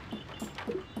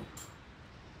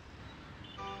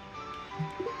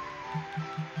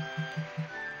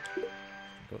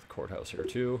with the courthouse here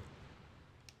too.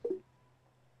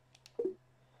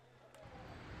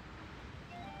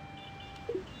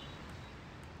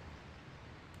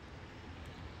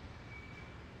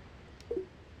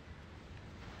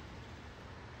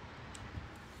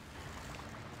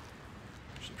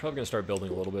 Probably gonna start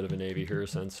building a little bit of a navy here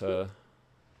since the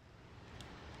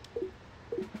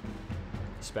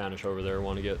Spanish over there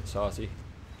want to get saucy.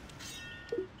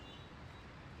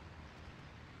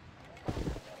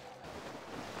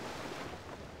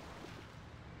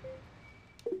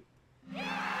 I'm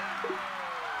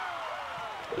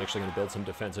actually gonna build some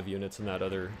defensive units in that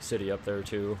other city up there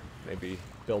too. Maybe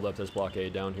build up this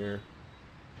blockade down here.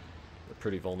 They're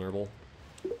pretty vulnerable.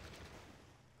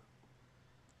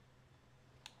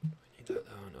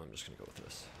 I'm just gonna go with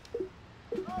this.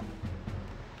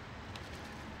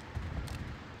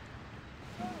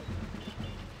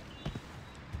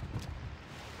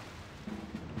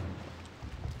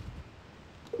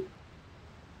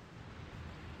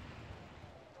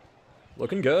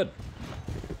 Looking good.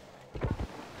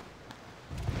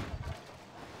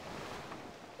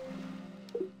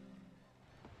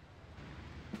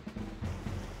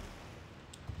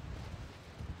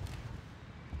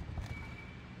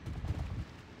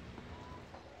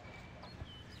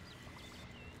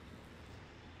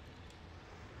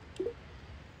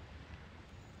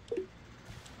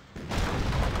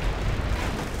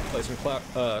 Play some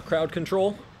crowd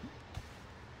control.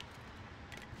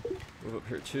 Move up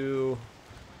here too.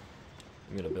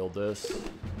 I'm gonna build this.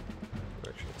 We're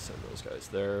actually gonna send those guys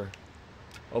there.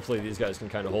 Hopefully these guys can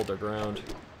kind of hold their ground.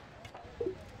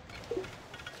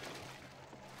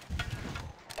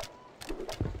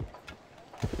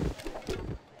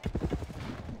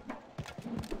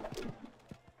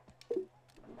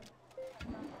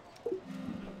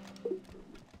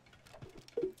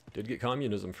 Did get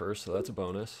communism first, so that's a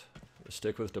bonus.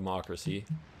 Stick with democracy.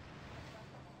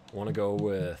 Want to go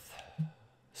with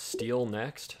steel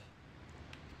next.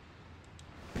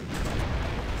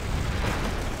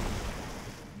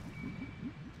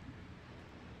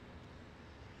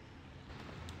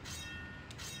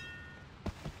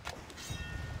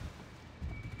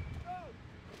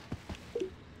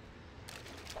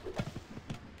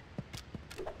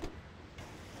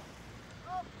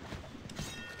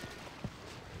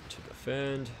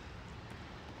 Defend.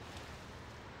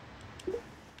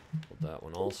 Hold that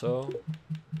one also.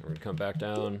 We're gonna come back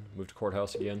down, move to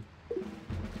courthouse again.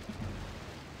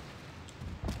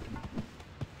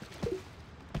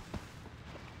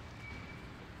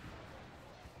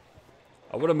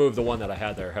 I would have moved the one that I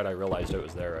had there had I realized it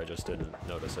was there. I just didn't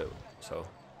notice it, so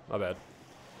my bad.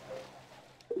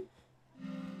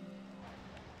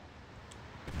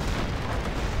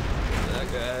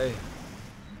 That guy.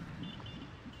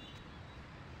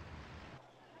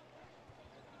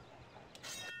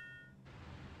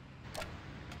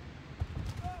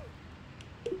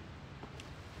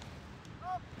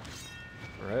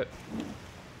 Alright.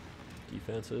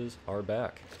 Defenses are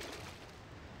back.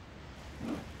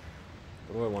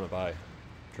 What do I want to buy?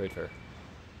 Trade fair.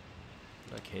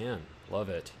 I can. Love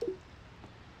it.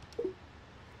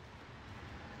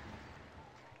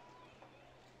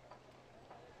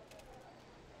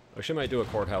 Actually, might do a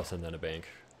courthouse and then a bank.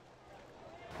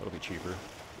 That'll be cheaper.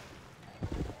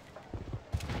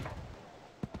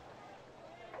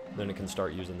 Then it can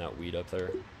start using that weed up there.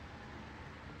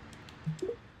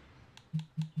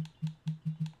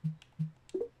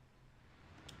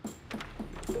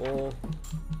 Full.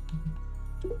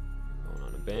 Going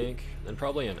on a bank. Then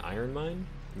probably an iron mine.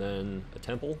 Then a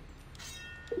temple.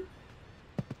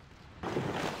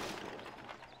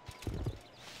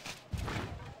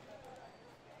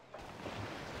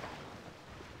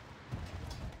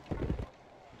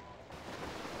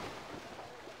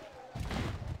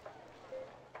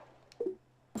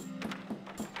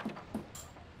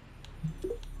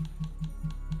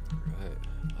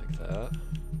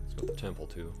 Temple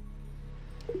too.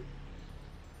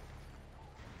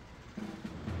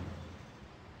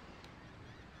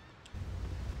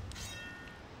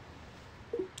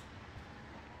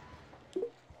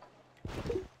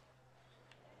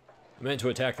 I meant to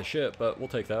attack the ship, but we'll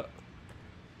take that.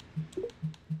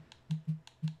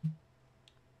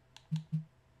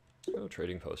 Let's go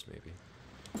trading post maybe.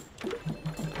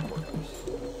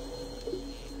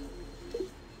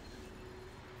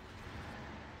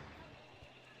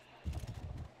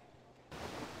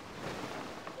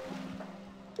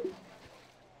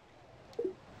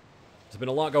 There's been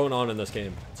a lot going on in this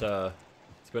game. It's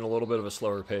been a little bit of a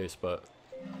slower pace, but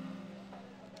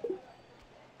a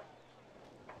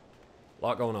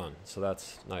lot going on, so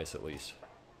that's nice at least.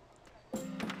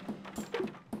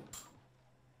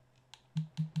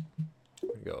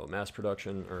 Go mass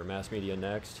production or mass media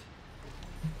next.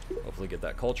 Hopefully get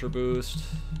that culture boost.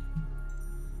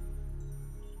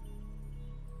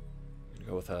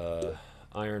 Go with a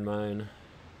iron mine.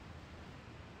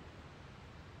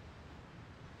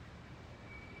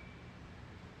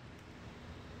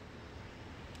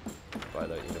 Buy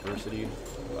that university,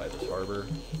 buy this harbor,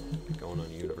 get going on a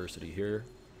university here.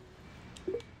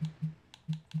 Get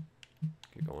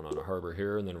going on a harbor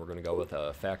here, and then we're going to go with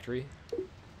a factory.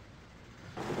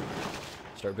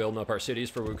 Start building up our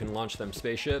cities for where we can launch them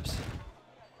spaceships.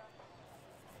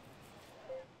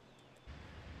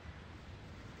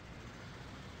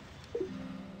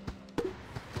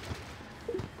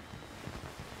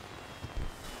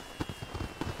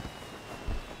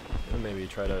 And maybe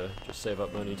try to just save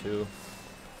up money too.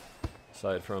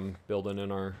 Aside from building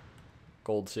in our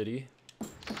gold city.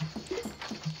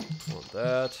 Want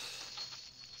that.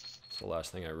 It's the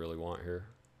last thing I really want here.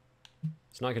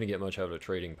 It's not going to get much out of a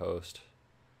trading post.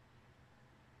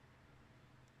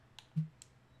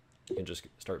 You can just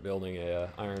start building a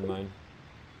iron mine.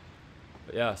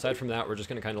 But yeah, aside from that, we're just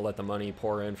going to kind of let the money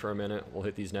pour in for a minute. We'll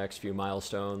hit these next few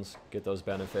milestones, get those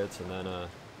benefits, and then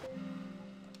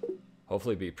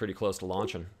hopefully be pretty close to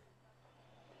launching.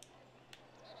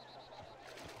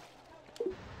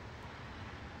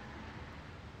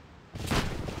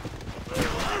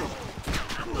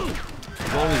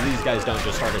 As long as these guys don't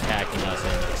just start attacking us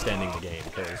and extending the game,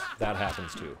 because that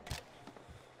happens too.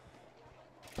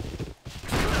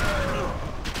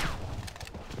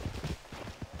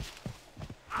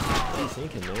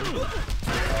 thinking, man?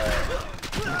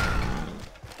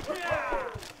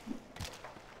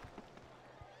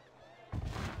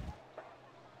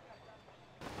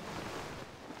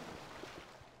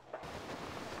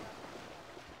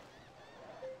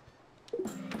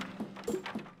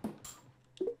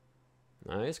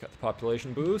 Nice, got the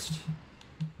population boost.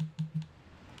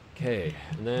 Okay,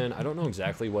 and then I don't know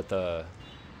exactly what the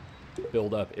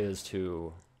build-up is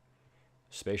to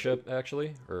spaceship,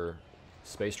 actually, or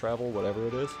space travel, whatever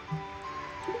it is.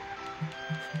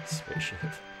 Spaceship.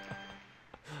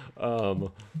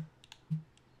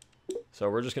 So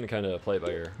we're just gonna kind of play it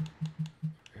by ear.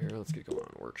 Here, let's get going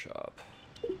on workshop.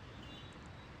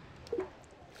 I'm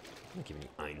not giving you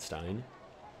Einstein.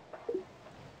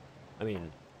 I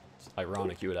mean, it's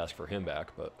ironic you would ask for him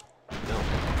back, but no.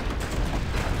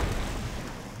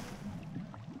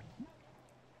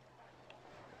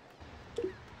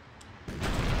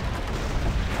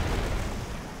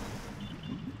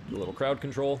 A little crowd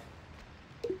control.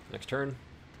 Next turn.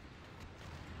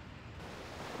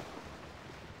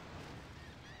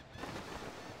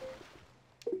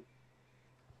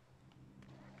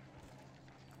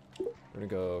 We're gonna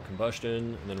go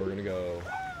combustion, and then we're gonna go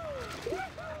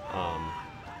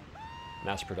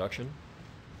mass production.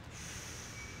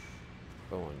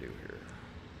 What do I want to do here?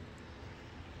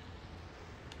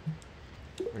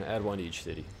 We're gonna add one to each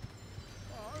city.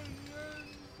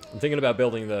 I'm thinking about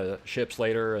building the ships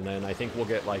later, and then I think we'll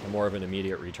get like more of an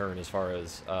immediate return as far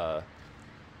as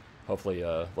hopefully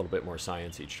a little bit more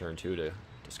science each turn too, to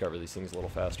discover these things a little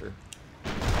faster.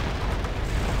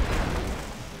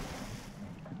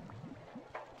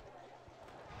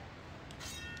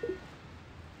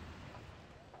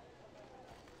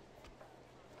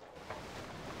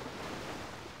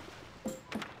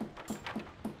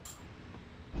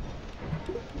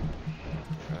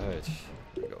 Alright,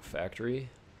 go factory.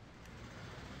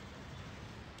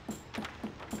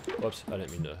 Whoops, I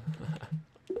didn't mean to.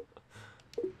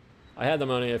 I had the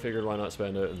money, I figured why not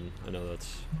spend it, and I know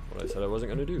that's what I said I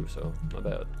wasn't going to do, so my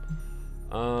bad.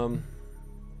 Man,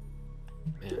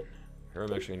 here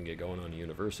I'm actually going to get going on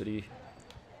university.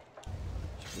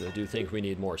 I do think we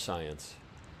need more science.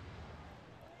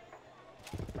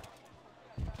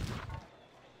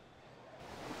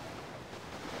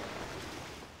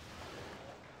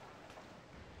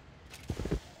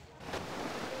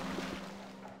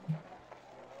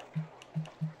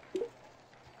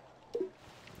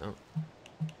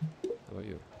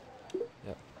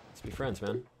 Friends,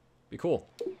 man. Be cool.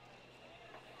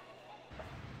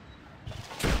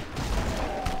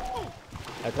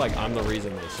 Act like I'm the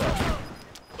reason they suck.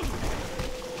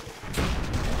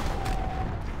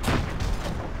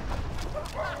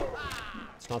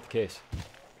 It's not the case.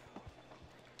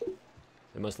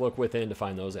 They must look within to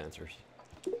find those answers.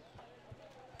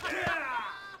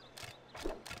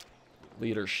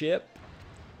 Leadership.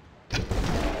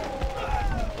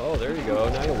 Oh, there you go.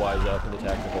 Now you wise up and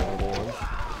attack the vulnerable ones.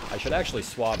 I should actually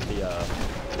swap the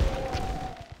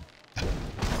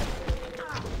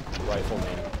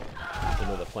rifleman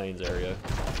into the plains area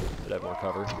to have more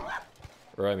cover.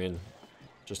 Or, I mean,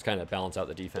 just kind of balance out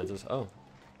the defenses. Oh, well,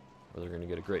 they're going to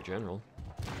get a great general.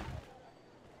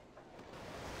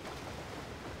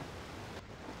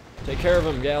 Take care of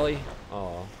him, Galley.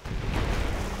 Aw.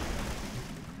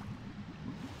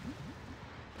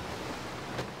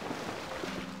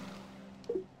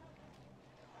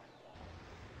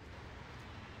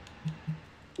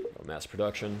 Mass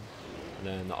production, and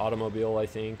then the automobile, I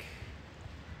think.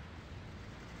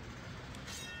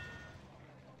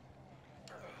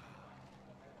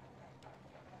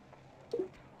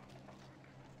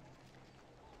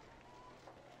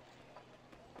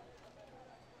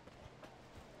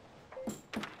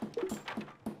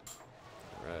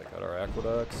 Alright, got our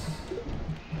aqueducts.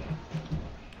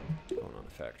 Going on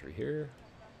the factory here.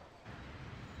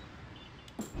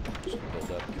 Just gonna build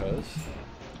that because.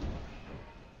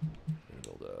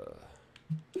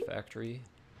 Factory.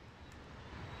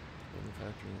 Build the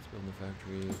factory, let's build the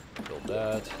factory. Build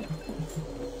that.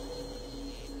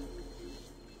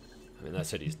 I mean, that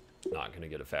city's not going to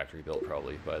get a factory built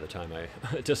probably by the time I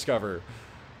discover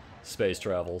space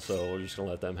travel, so we're just going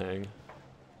to let them hang. Do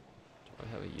I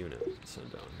have a unit to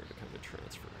send down here to kind of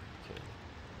transfer? Okay.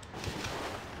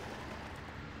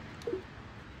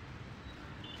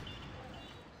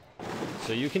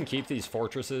 So you can keep these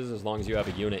fortresses as long as you have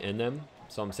a unit in them.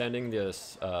 So I'm sending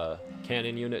this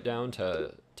cannon unit down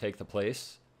to take the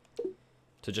place,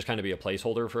 to just kind of be a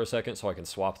placeholder for a second so I can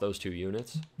swap those two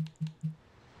units.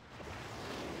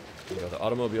 We go the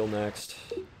automobile next.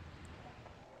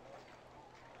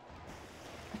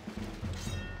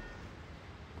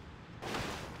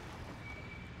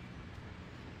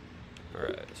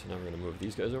 So now we're going to move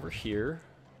these guys over here.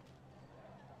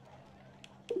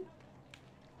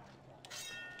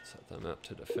 Set them up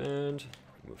to defend.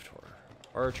 Move to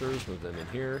our archers, move them in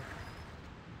here.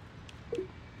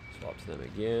 Swap to them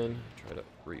again. Try to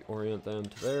reorient them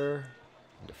to there.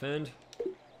 And defend.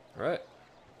 Alright.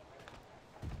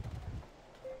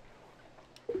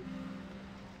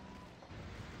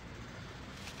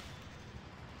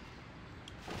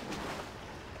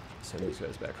 Send these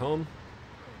guys back home.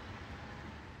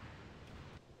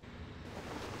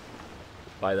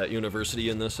 Buy that university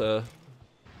in this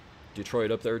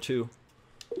Detroit up there too.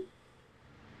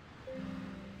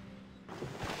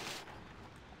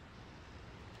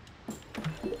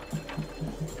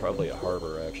 Probably a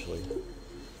harbor, actually.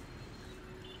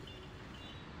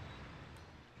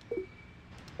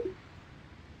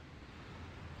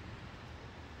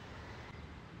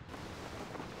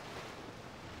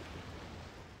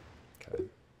 Okay.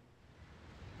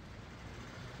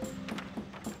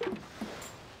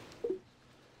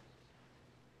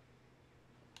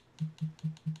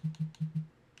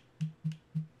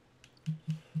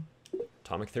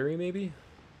 Atomic theory, maybe?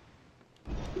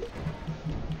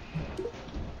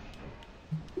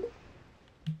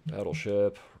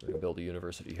 Battleship. We're gonna build a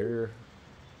university here.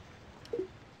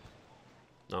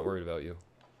 Not worried about you.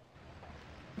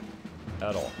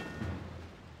 At all.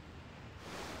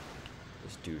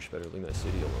 This douche better leave my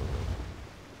city alone, though.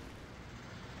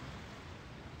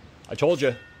 I told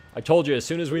you. I told you as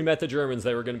soon as we met the Germans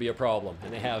they were going to be a problem.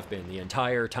 And they have been the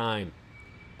entire time.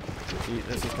 See,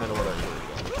 this is kind of what I'm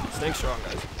worried about. Staying strong,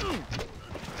 guys.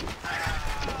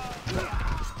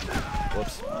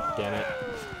 Whoops. Damn it.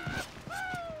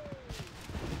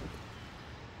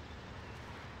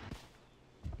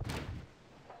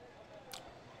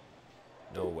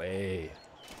 No way.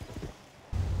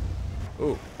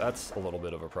 Ooh, that's a little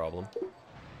bit of a problem.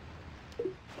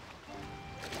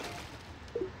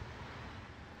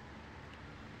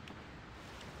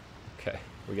 Okay,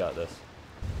 we got this.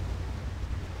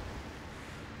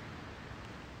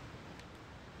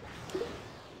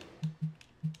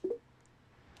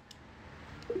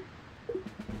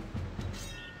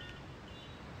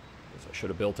 I should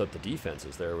have built up the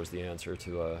defenses there was the answer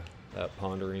to that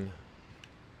pondering.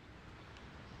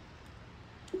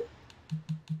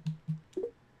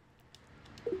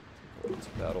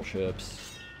 Some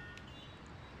battleships.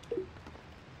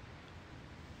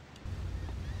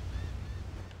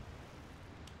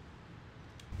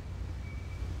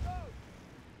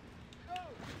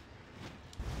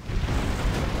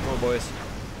 Come on, boys.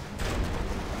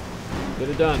 Get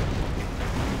it done.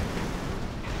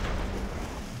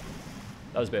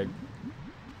 That was big.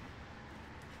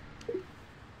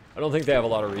 I don't think they have a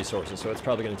lot of resources, so it's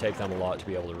probably going to take them a lot to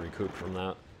be able to recoup from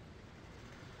that.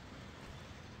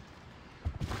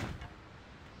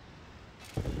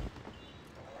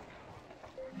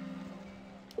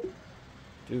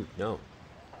 Dude, no.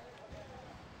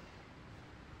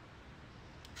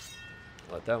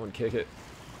 Let that one kick it.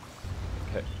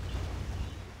 Okay.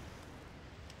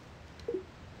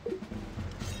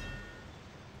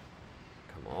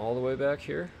 Come all the way back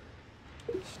here.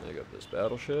 Snag up this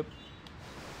battleship.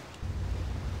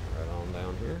 Right on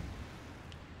down here.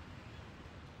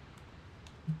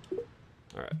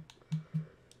 Alright.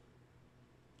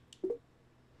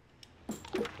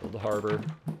 Build the harbor.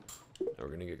 Now we're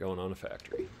going to get going on a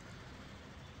factory.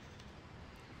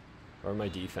 How are my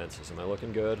defenses? Am I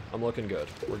looking good? I'm looking good.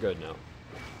 We're good now.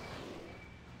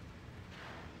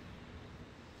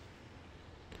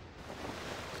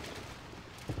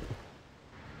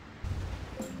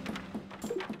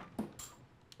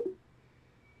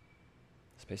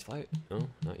 Space flight? No,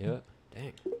 not yet.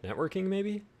 Dang. Networking,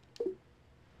 maybe?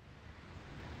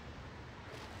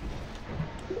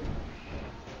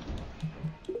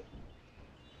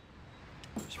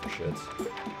 Just for shits.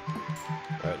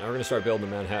 Alright, now we're going to start building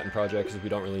the Manhattan Project because we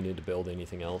don't really need to build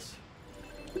anything else.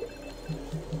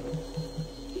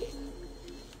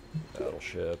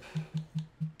 Battleship.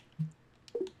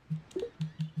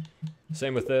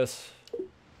 Same with this.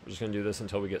 We're just going to do this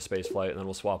until we get space flight, and then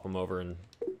we'll swap them over and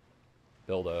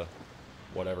build a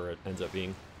whatever it ends up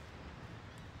being.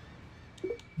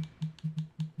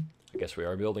 I guess we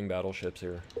are building battleships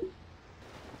here.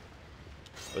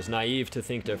 I was naive to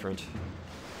think different.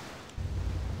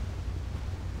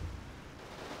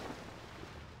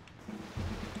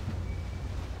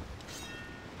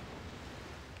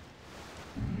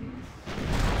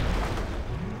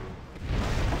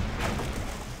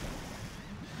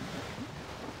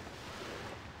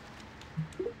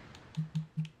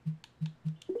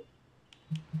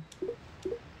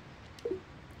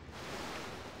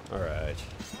 Alright.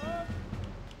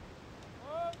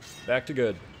 Back to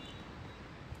good.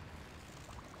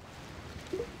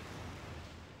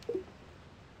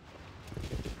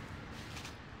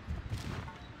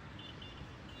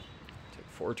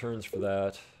 4 turns for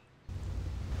that.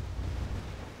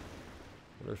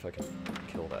 Wonder if I can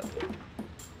kill that thing.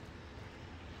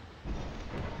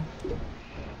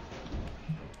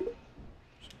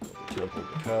 Temple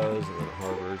because, and then a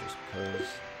harbor just because.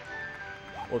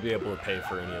 We'll be able to pay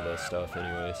for any of this stuff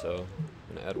anyway, so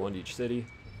I'm gonna add 1 to each city.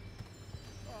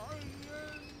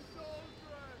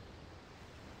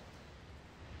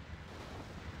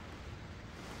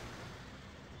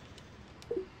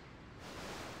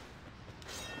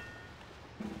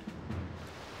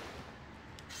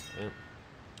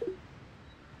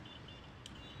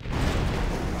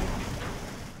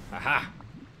 Aha!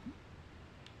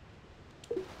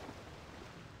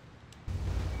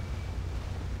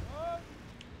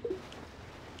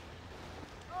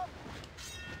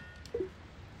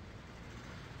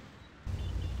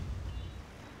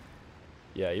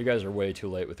 Yeah, you guys are way too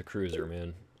late with the cruiser,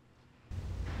 man.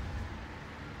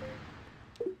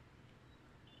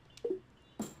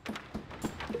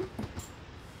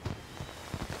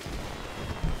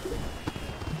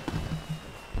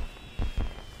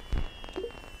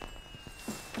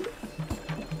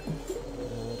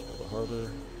 The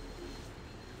harbor.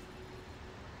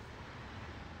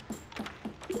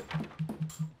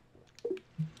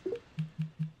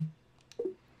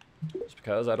 Just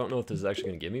because I don't know if this is actually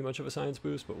going to give me much of a science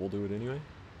boost, but we'll do it anyway.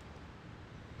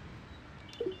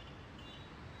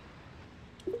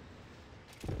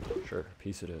 Sure,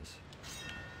 peace it is.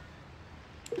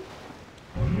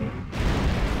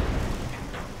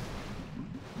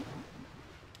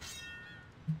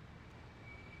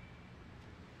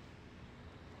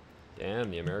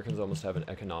 Damn, the Americans almost have an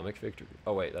economic victory.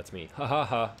 Oh wait, that's me. Ha ha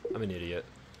ha, I'm an idiot.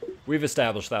 We've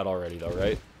established that already though,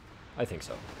 right? I think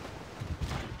so.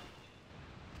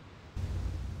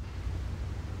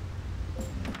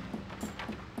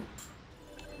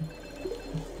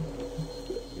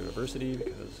 University,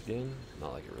 because again,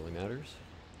 not like it really matters.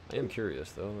 I am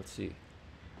curious though, let's see.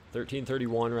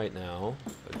 1331 right now.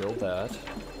 I build that.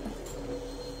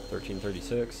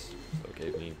 1336, so it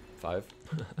gave me 5.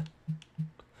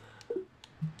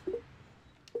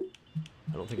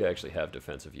 I don't think I actually have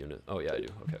defensive unit. Oh yeah, I do,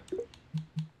 okay.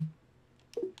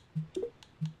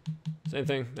 Same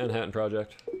thing, Manhattan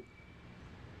Project.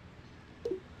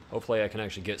 Hopefully I can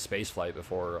actually get spaceflight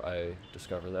before I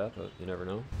discover that, but you never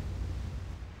know.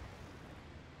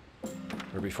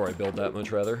 Or before I build that much,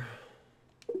 rather.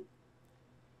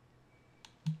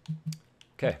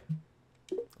 Okay.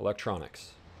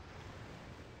 Electronics.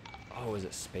 Oh, is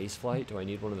it space flight? Do I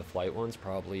need one of the flight ones?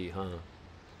 Probably, huh?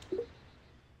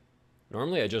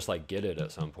 Normally I just, like, get it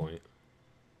at some point.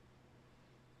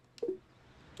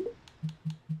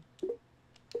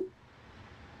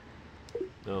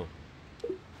 No.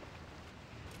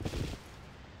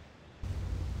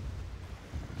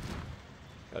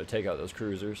 Gotta take out those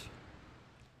cruisers.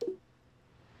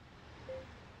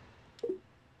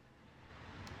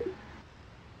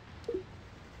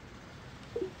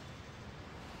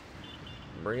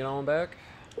 Bring it on back.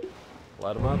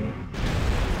 Light them up.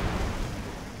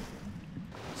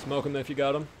 Smoke them if you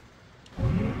got them.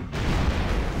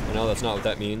 I know that's not what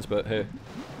that means, but hey.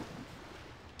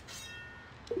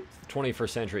 It's the 21st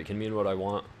century. It can mean what I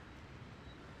want.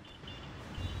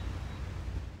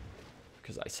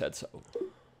 Because I said so.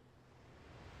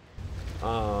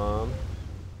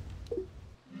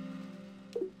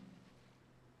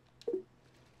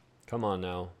 Come on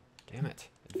now. Damn it.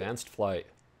 Advanced flight.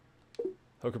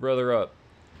 Hook a brother up.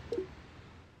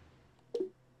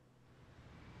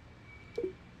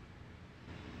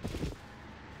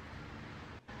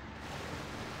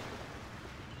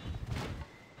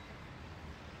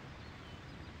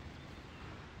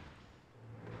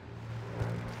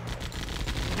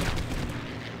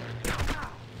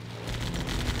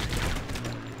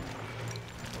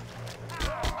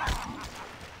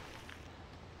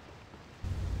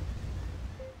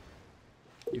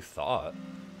 You thought.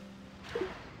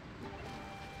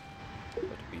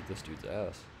 About to beat this dude's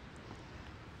ass.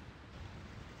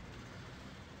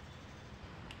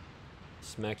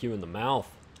 Smack you in the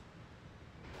mouth.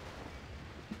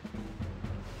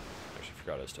 Actually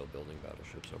forgot I was still building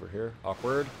battleships over here.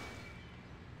 Awkward.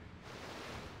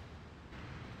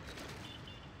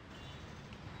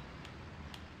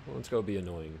 Well, let's go be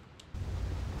annoying.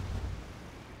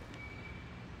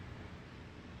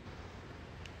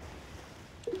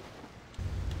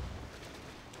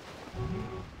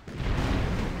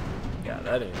 Yeah,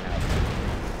 that didn't happen.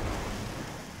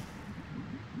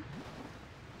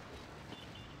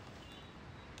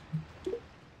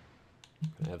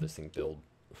 Can I have this thing build?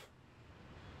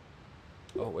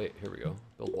 Oh wait, here we go.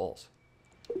 Build walls.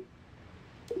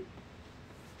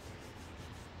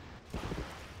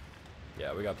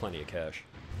 Yeah, we got plenty of cash.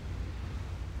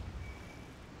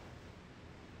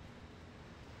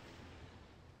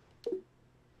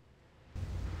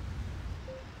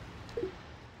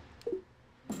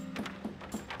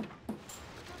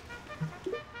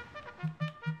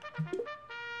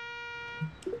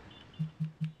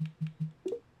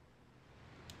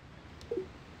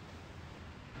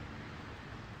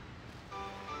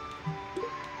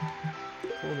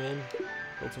 Cool, man.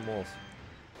 Build some walls.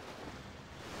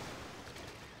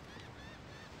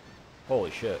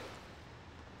 Holy shit.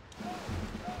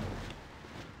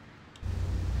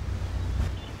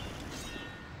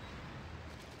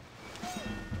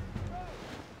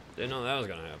 Didn't know that was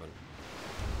gonna happen.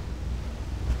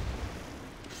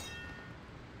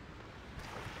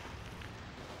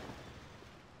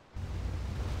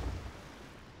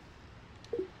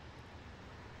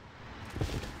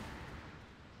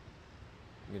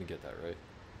 I'm gonna get that right.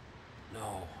 No,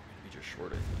 I'm gonna be just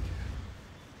short, I think.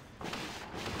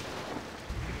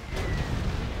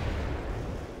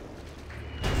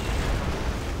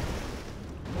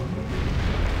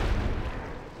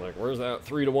 Like, where's that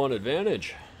 3-to-1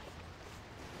 advantage?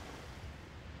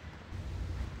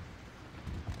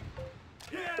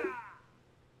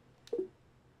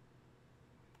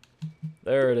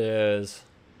 There it is.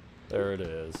 There it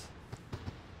is.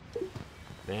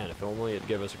 Man, if only it'd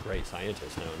give us a great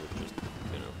scientist now and just,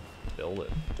 you know, build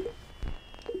it.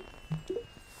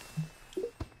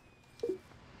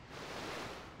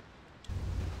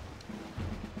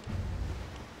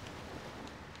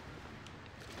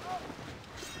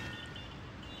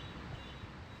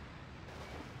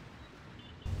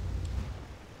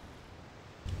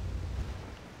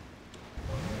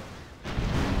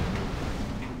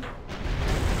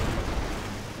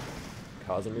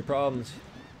 Causing me problems.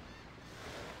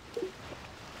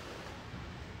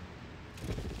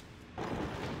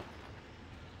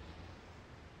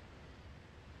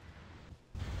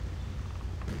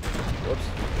 Whoops.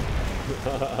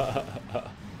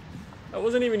 That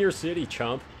wasn't even your city,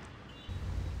 chump.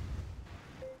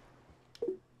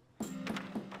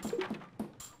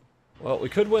 Well, we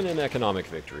could win an economic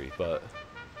victory, but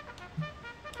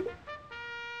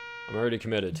I'm already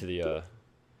committed to the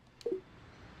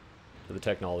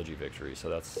technology victory, so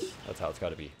that's how it's got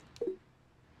to be.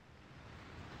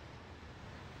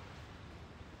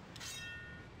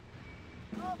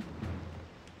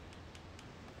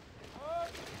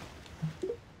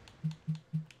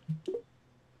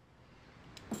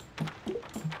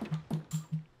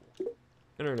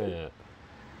 Internet.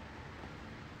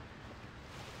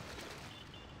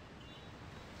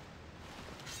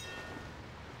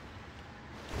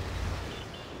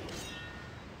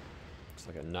 Looks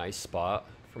like a nice spot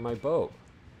for my boat.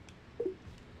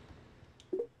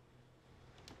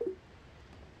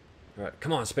 Alright,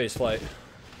 come on, space flight.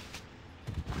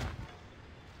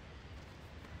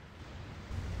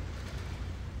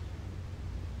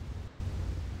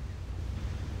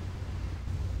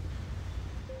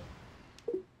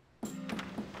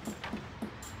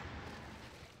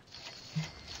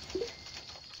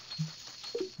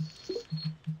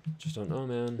 Just don't know,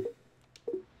 man.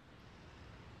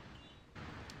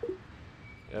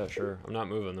 Yeah, sure. I'm not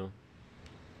moving, though.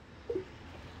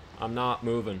 I'm not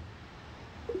moving.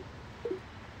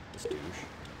 This douche.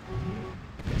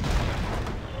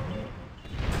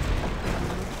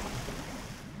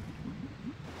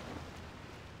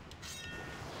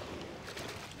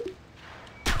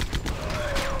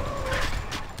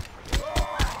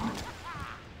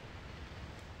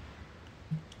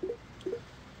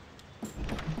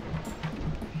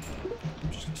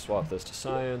 I'm just gonna swap this to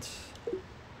science.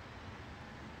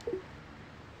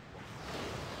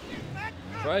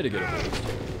 Try to get a boost.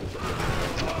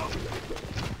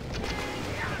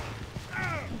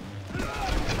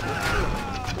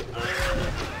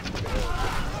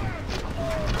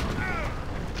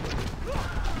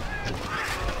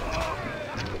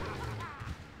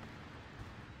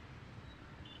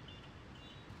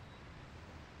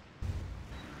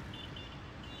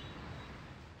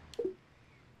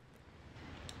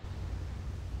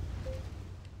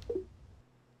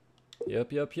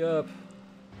 Yep, yep, yep.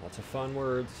 Lots of fun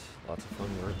words. Lots of fun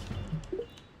words.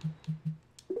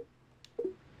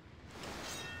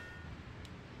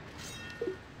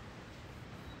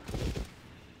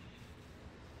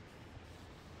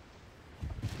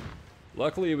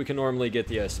 Luckily, we can normally get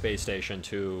the space station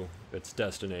to its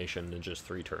destination in just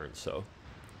 3 turns, so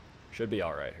should be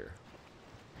alright here.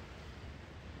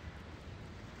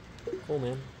 Cool,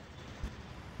 man.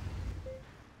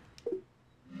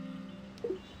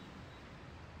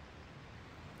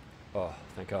 Oh,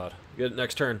 thank God. Get it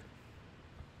next turn.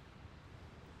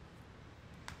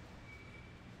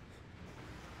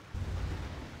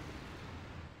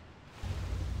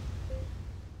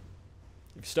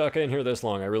 you've stuck in here this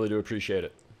long, I really do appreciate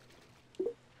it.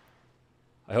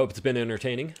 I hope it's been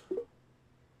entertaining.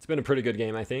 It's been a pretty good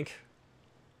game, I think.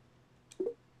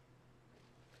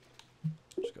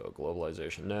 Just go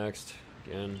globalization next.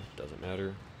 Again, doesn't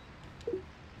matter.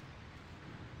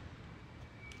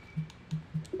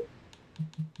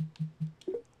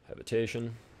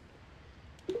 Habitation.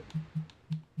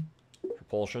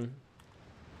 Propulsion.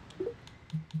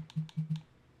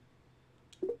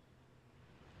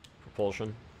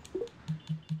 Propulsion.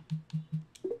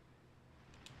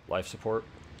 Life support.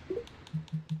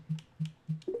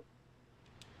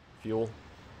 Fuel.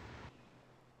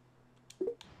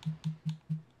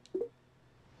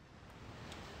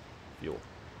 Fuel.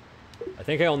 I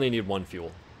think I only need one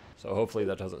fuel, so hopefully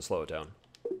that doesn't slow it down.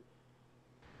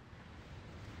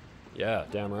 Yeah,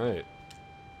 damn right.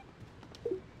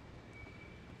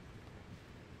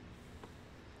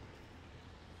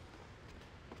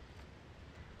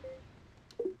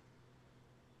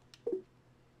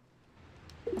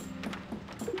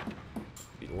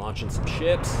 Be launching some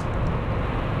ships.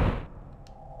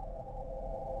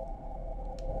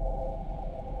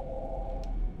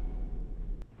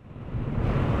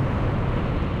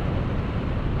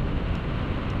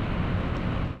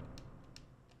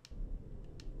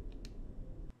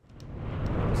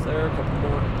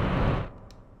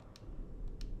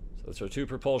 So 2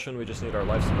 propulsion, we just need our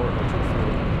life support and our 2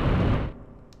 fuel.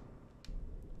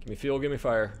 Give me fuel, give me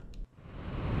fire.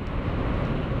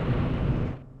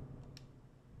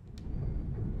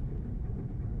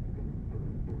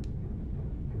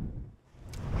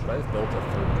 Should I have built a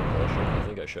 3rd propulsion? I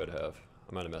think I should have.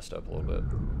 I might have messed up a little bit.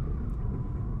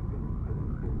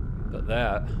 But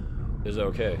that is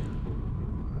okay.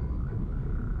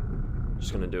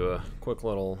 Just gonna do a quick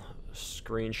little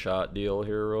screenshot deal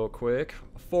here real quick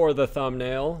for the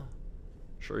thumbnail.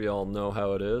 Sure y'all know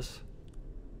how it is.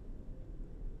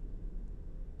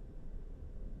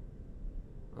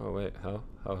 Oh wait, how?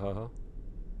 Oh,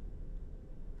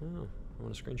 I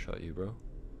want to screenshot you, bro.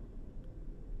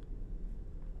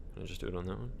 Can I just do it on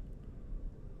that one?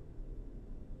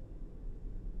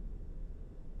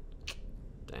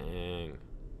 Dang.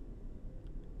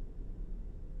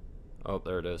 Oh,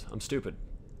 there it is. I'm stupid.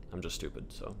 I'm just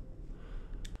stupid, so.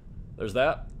 There's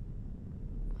that.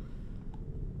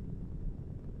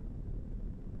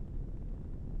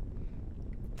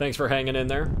 Thanks for hanging in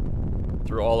there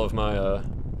through all of my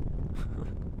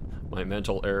my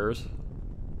mental errors.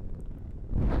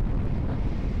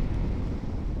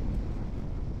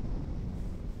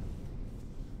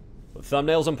 The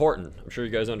thumbnail's important. I'm sure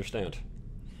you guys understand.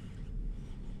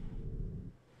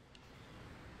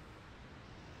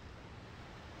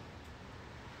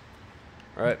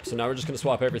 Alright, so now we're just going to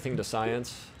swap everything to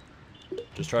science.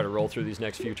 Just try to roll through these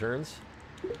next few turns.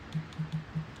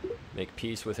 Make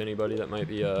peace with anybody that might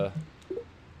be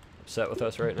upset with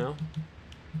us right now.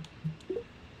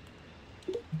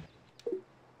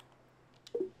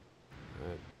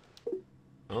 Alright.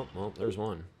 Oh, well, there's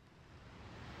one.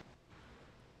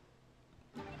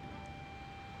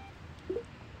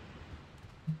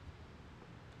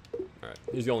 Alright,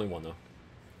 he's the only one though.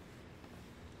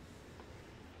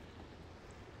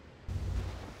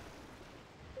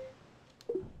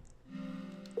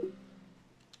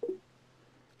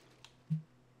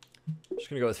 Just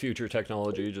gonna go with future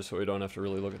technology just so we don't have to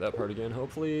really look at that part again.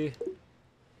 Hopefully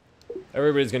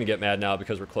everybody's gonna get mad now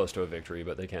because we're close to a victory,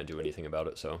 but they can't do anything about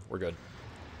it, so we're good.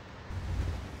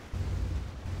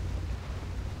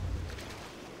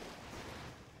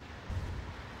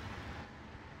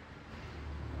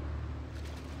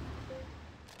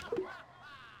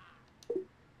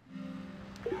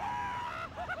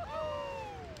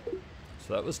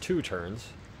 So that was 2 turns.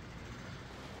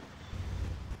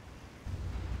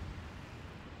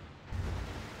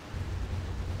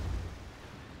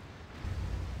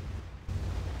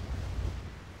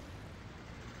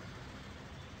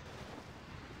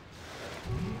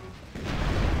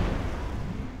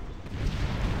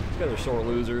 They're sore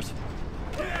losers.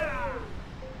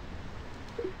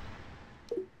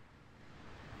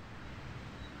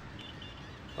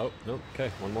 Oh, no, okay,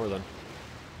 one more then.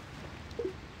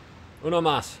 Uno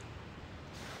más.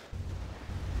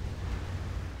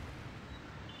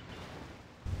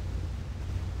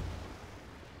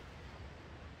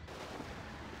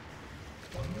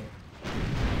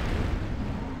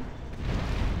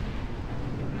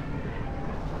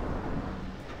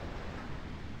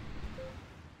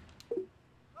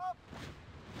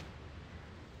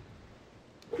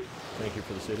 Thank you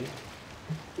for the city.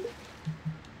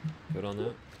 Good on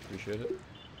that. Appreciate it.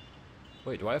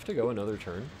 Wait, do I have to go another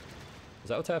turn? Is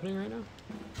that what's happening right now?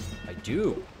 I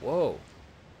do. Whoa.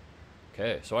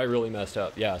 Okay, so I really messed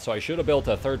up. Yeah, so I should have built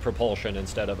a third propulsion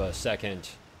instead of a second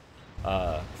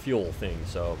fuel thing,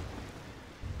 so...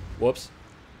 Whoops.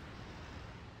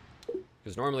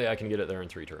 Because normally I can get it there in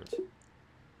 3 turns.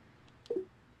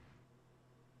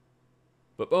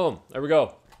 But boom, there we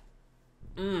go.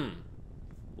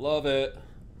 Love it.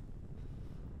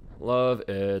 Love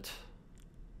it.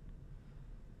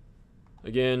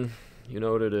 Again, you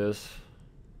know what it is.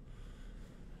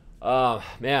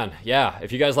 Man, yeah,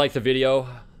 if you guys like the video,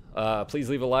 please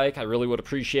leave a like. I really would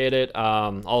appreciate it.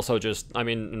 Also just, I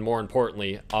mean, more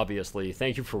importantly, obviously,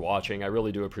 thank you for watching. I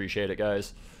really do appreciate it,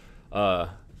 guys.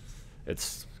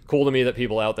 It's cool to me that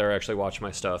people out there actually watch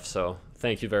my stuff, so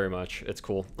thank you very much. It's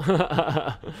cool.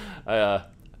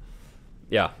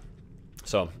 Yeah.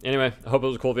 So, anyway, I hope it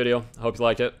was a cool video. I hope you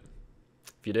liked it.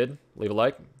 If you did, leave a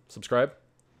like, subscribe.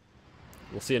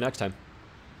 We'll see you next time.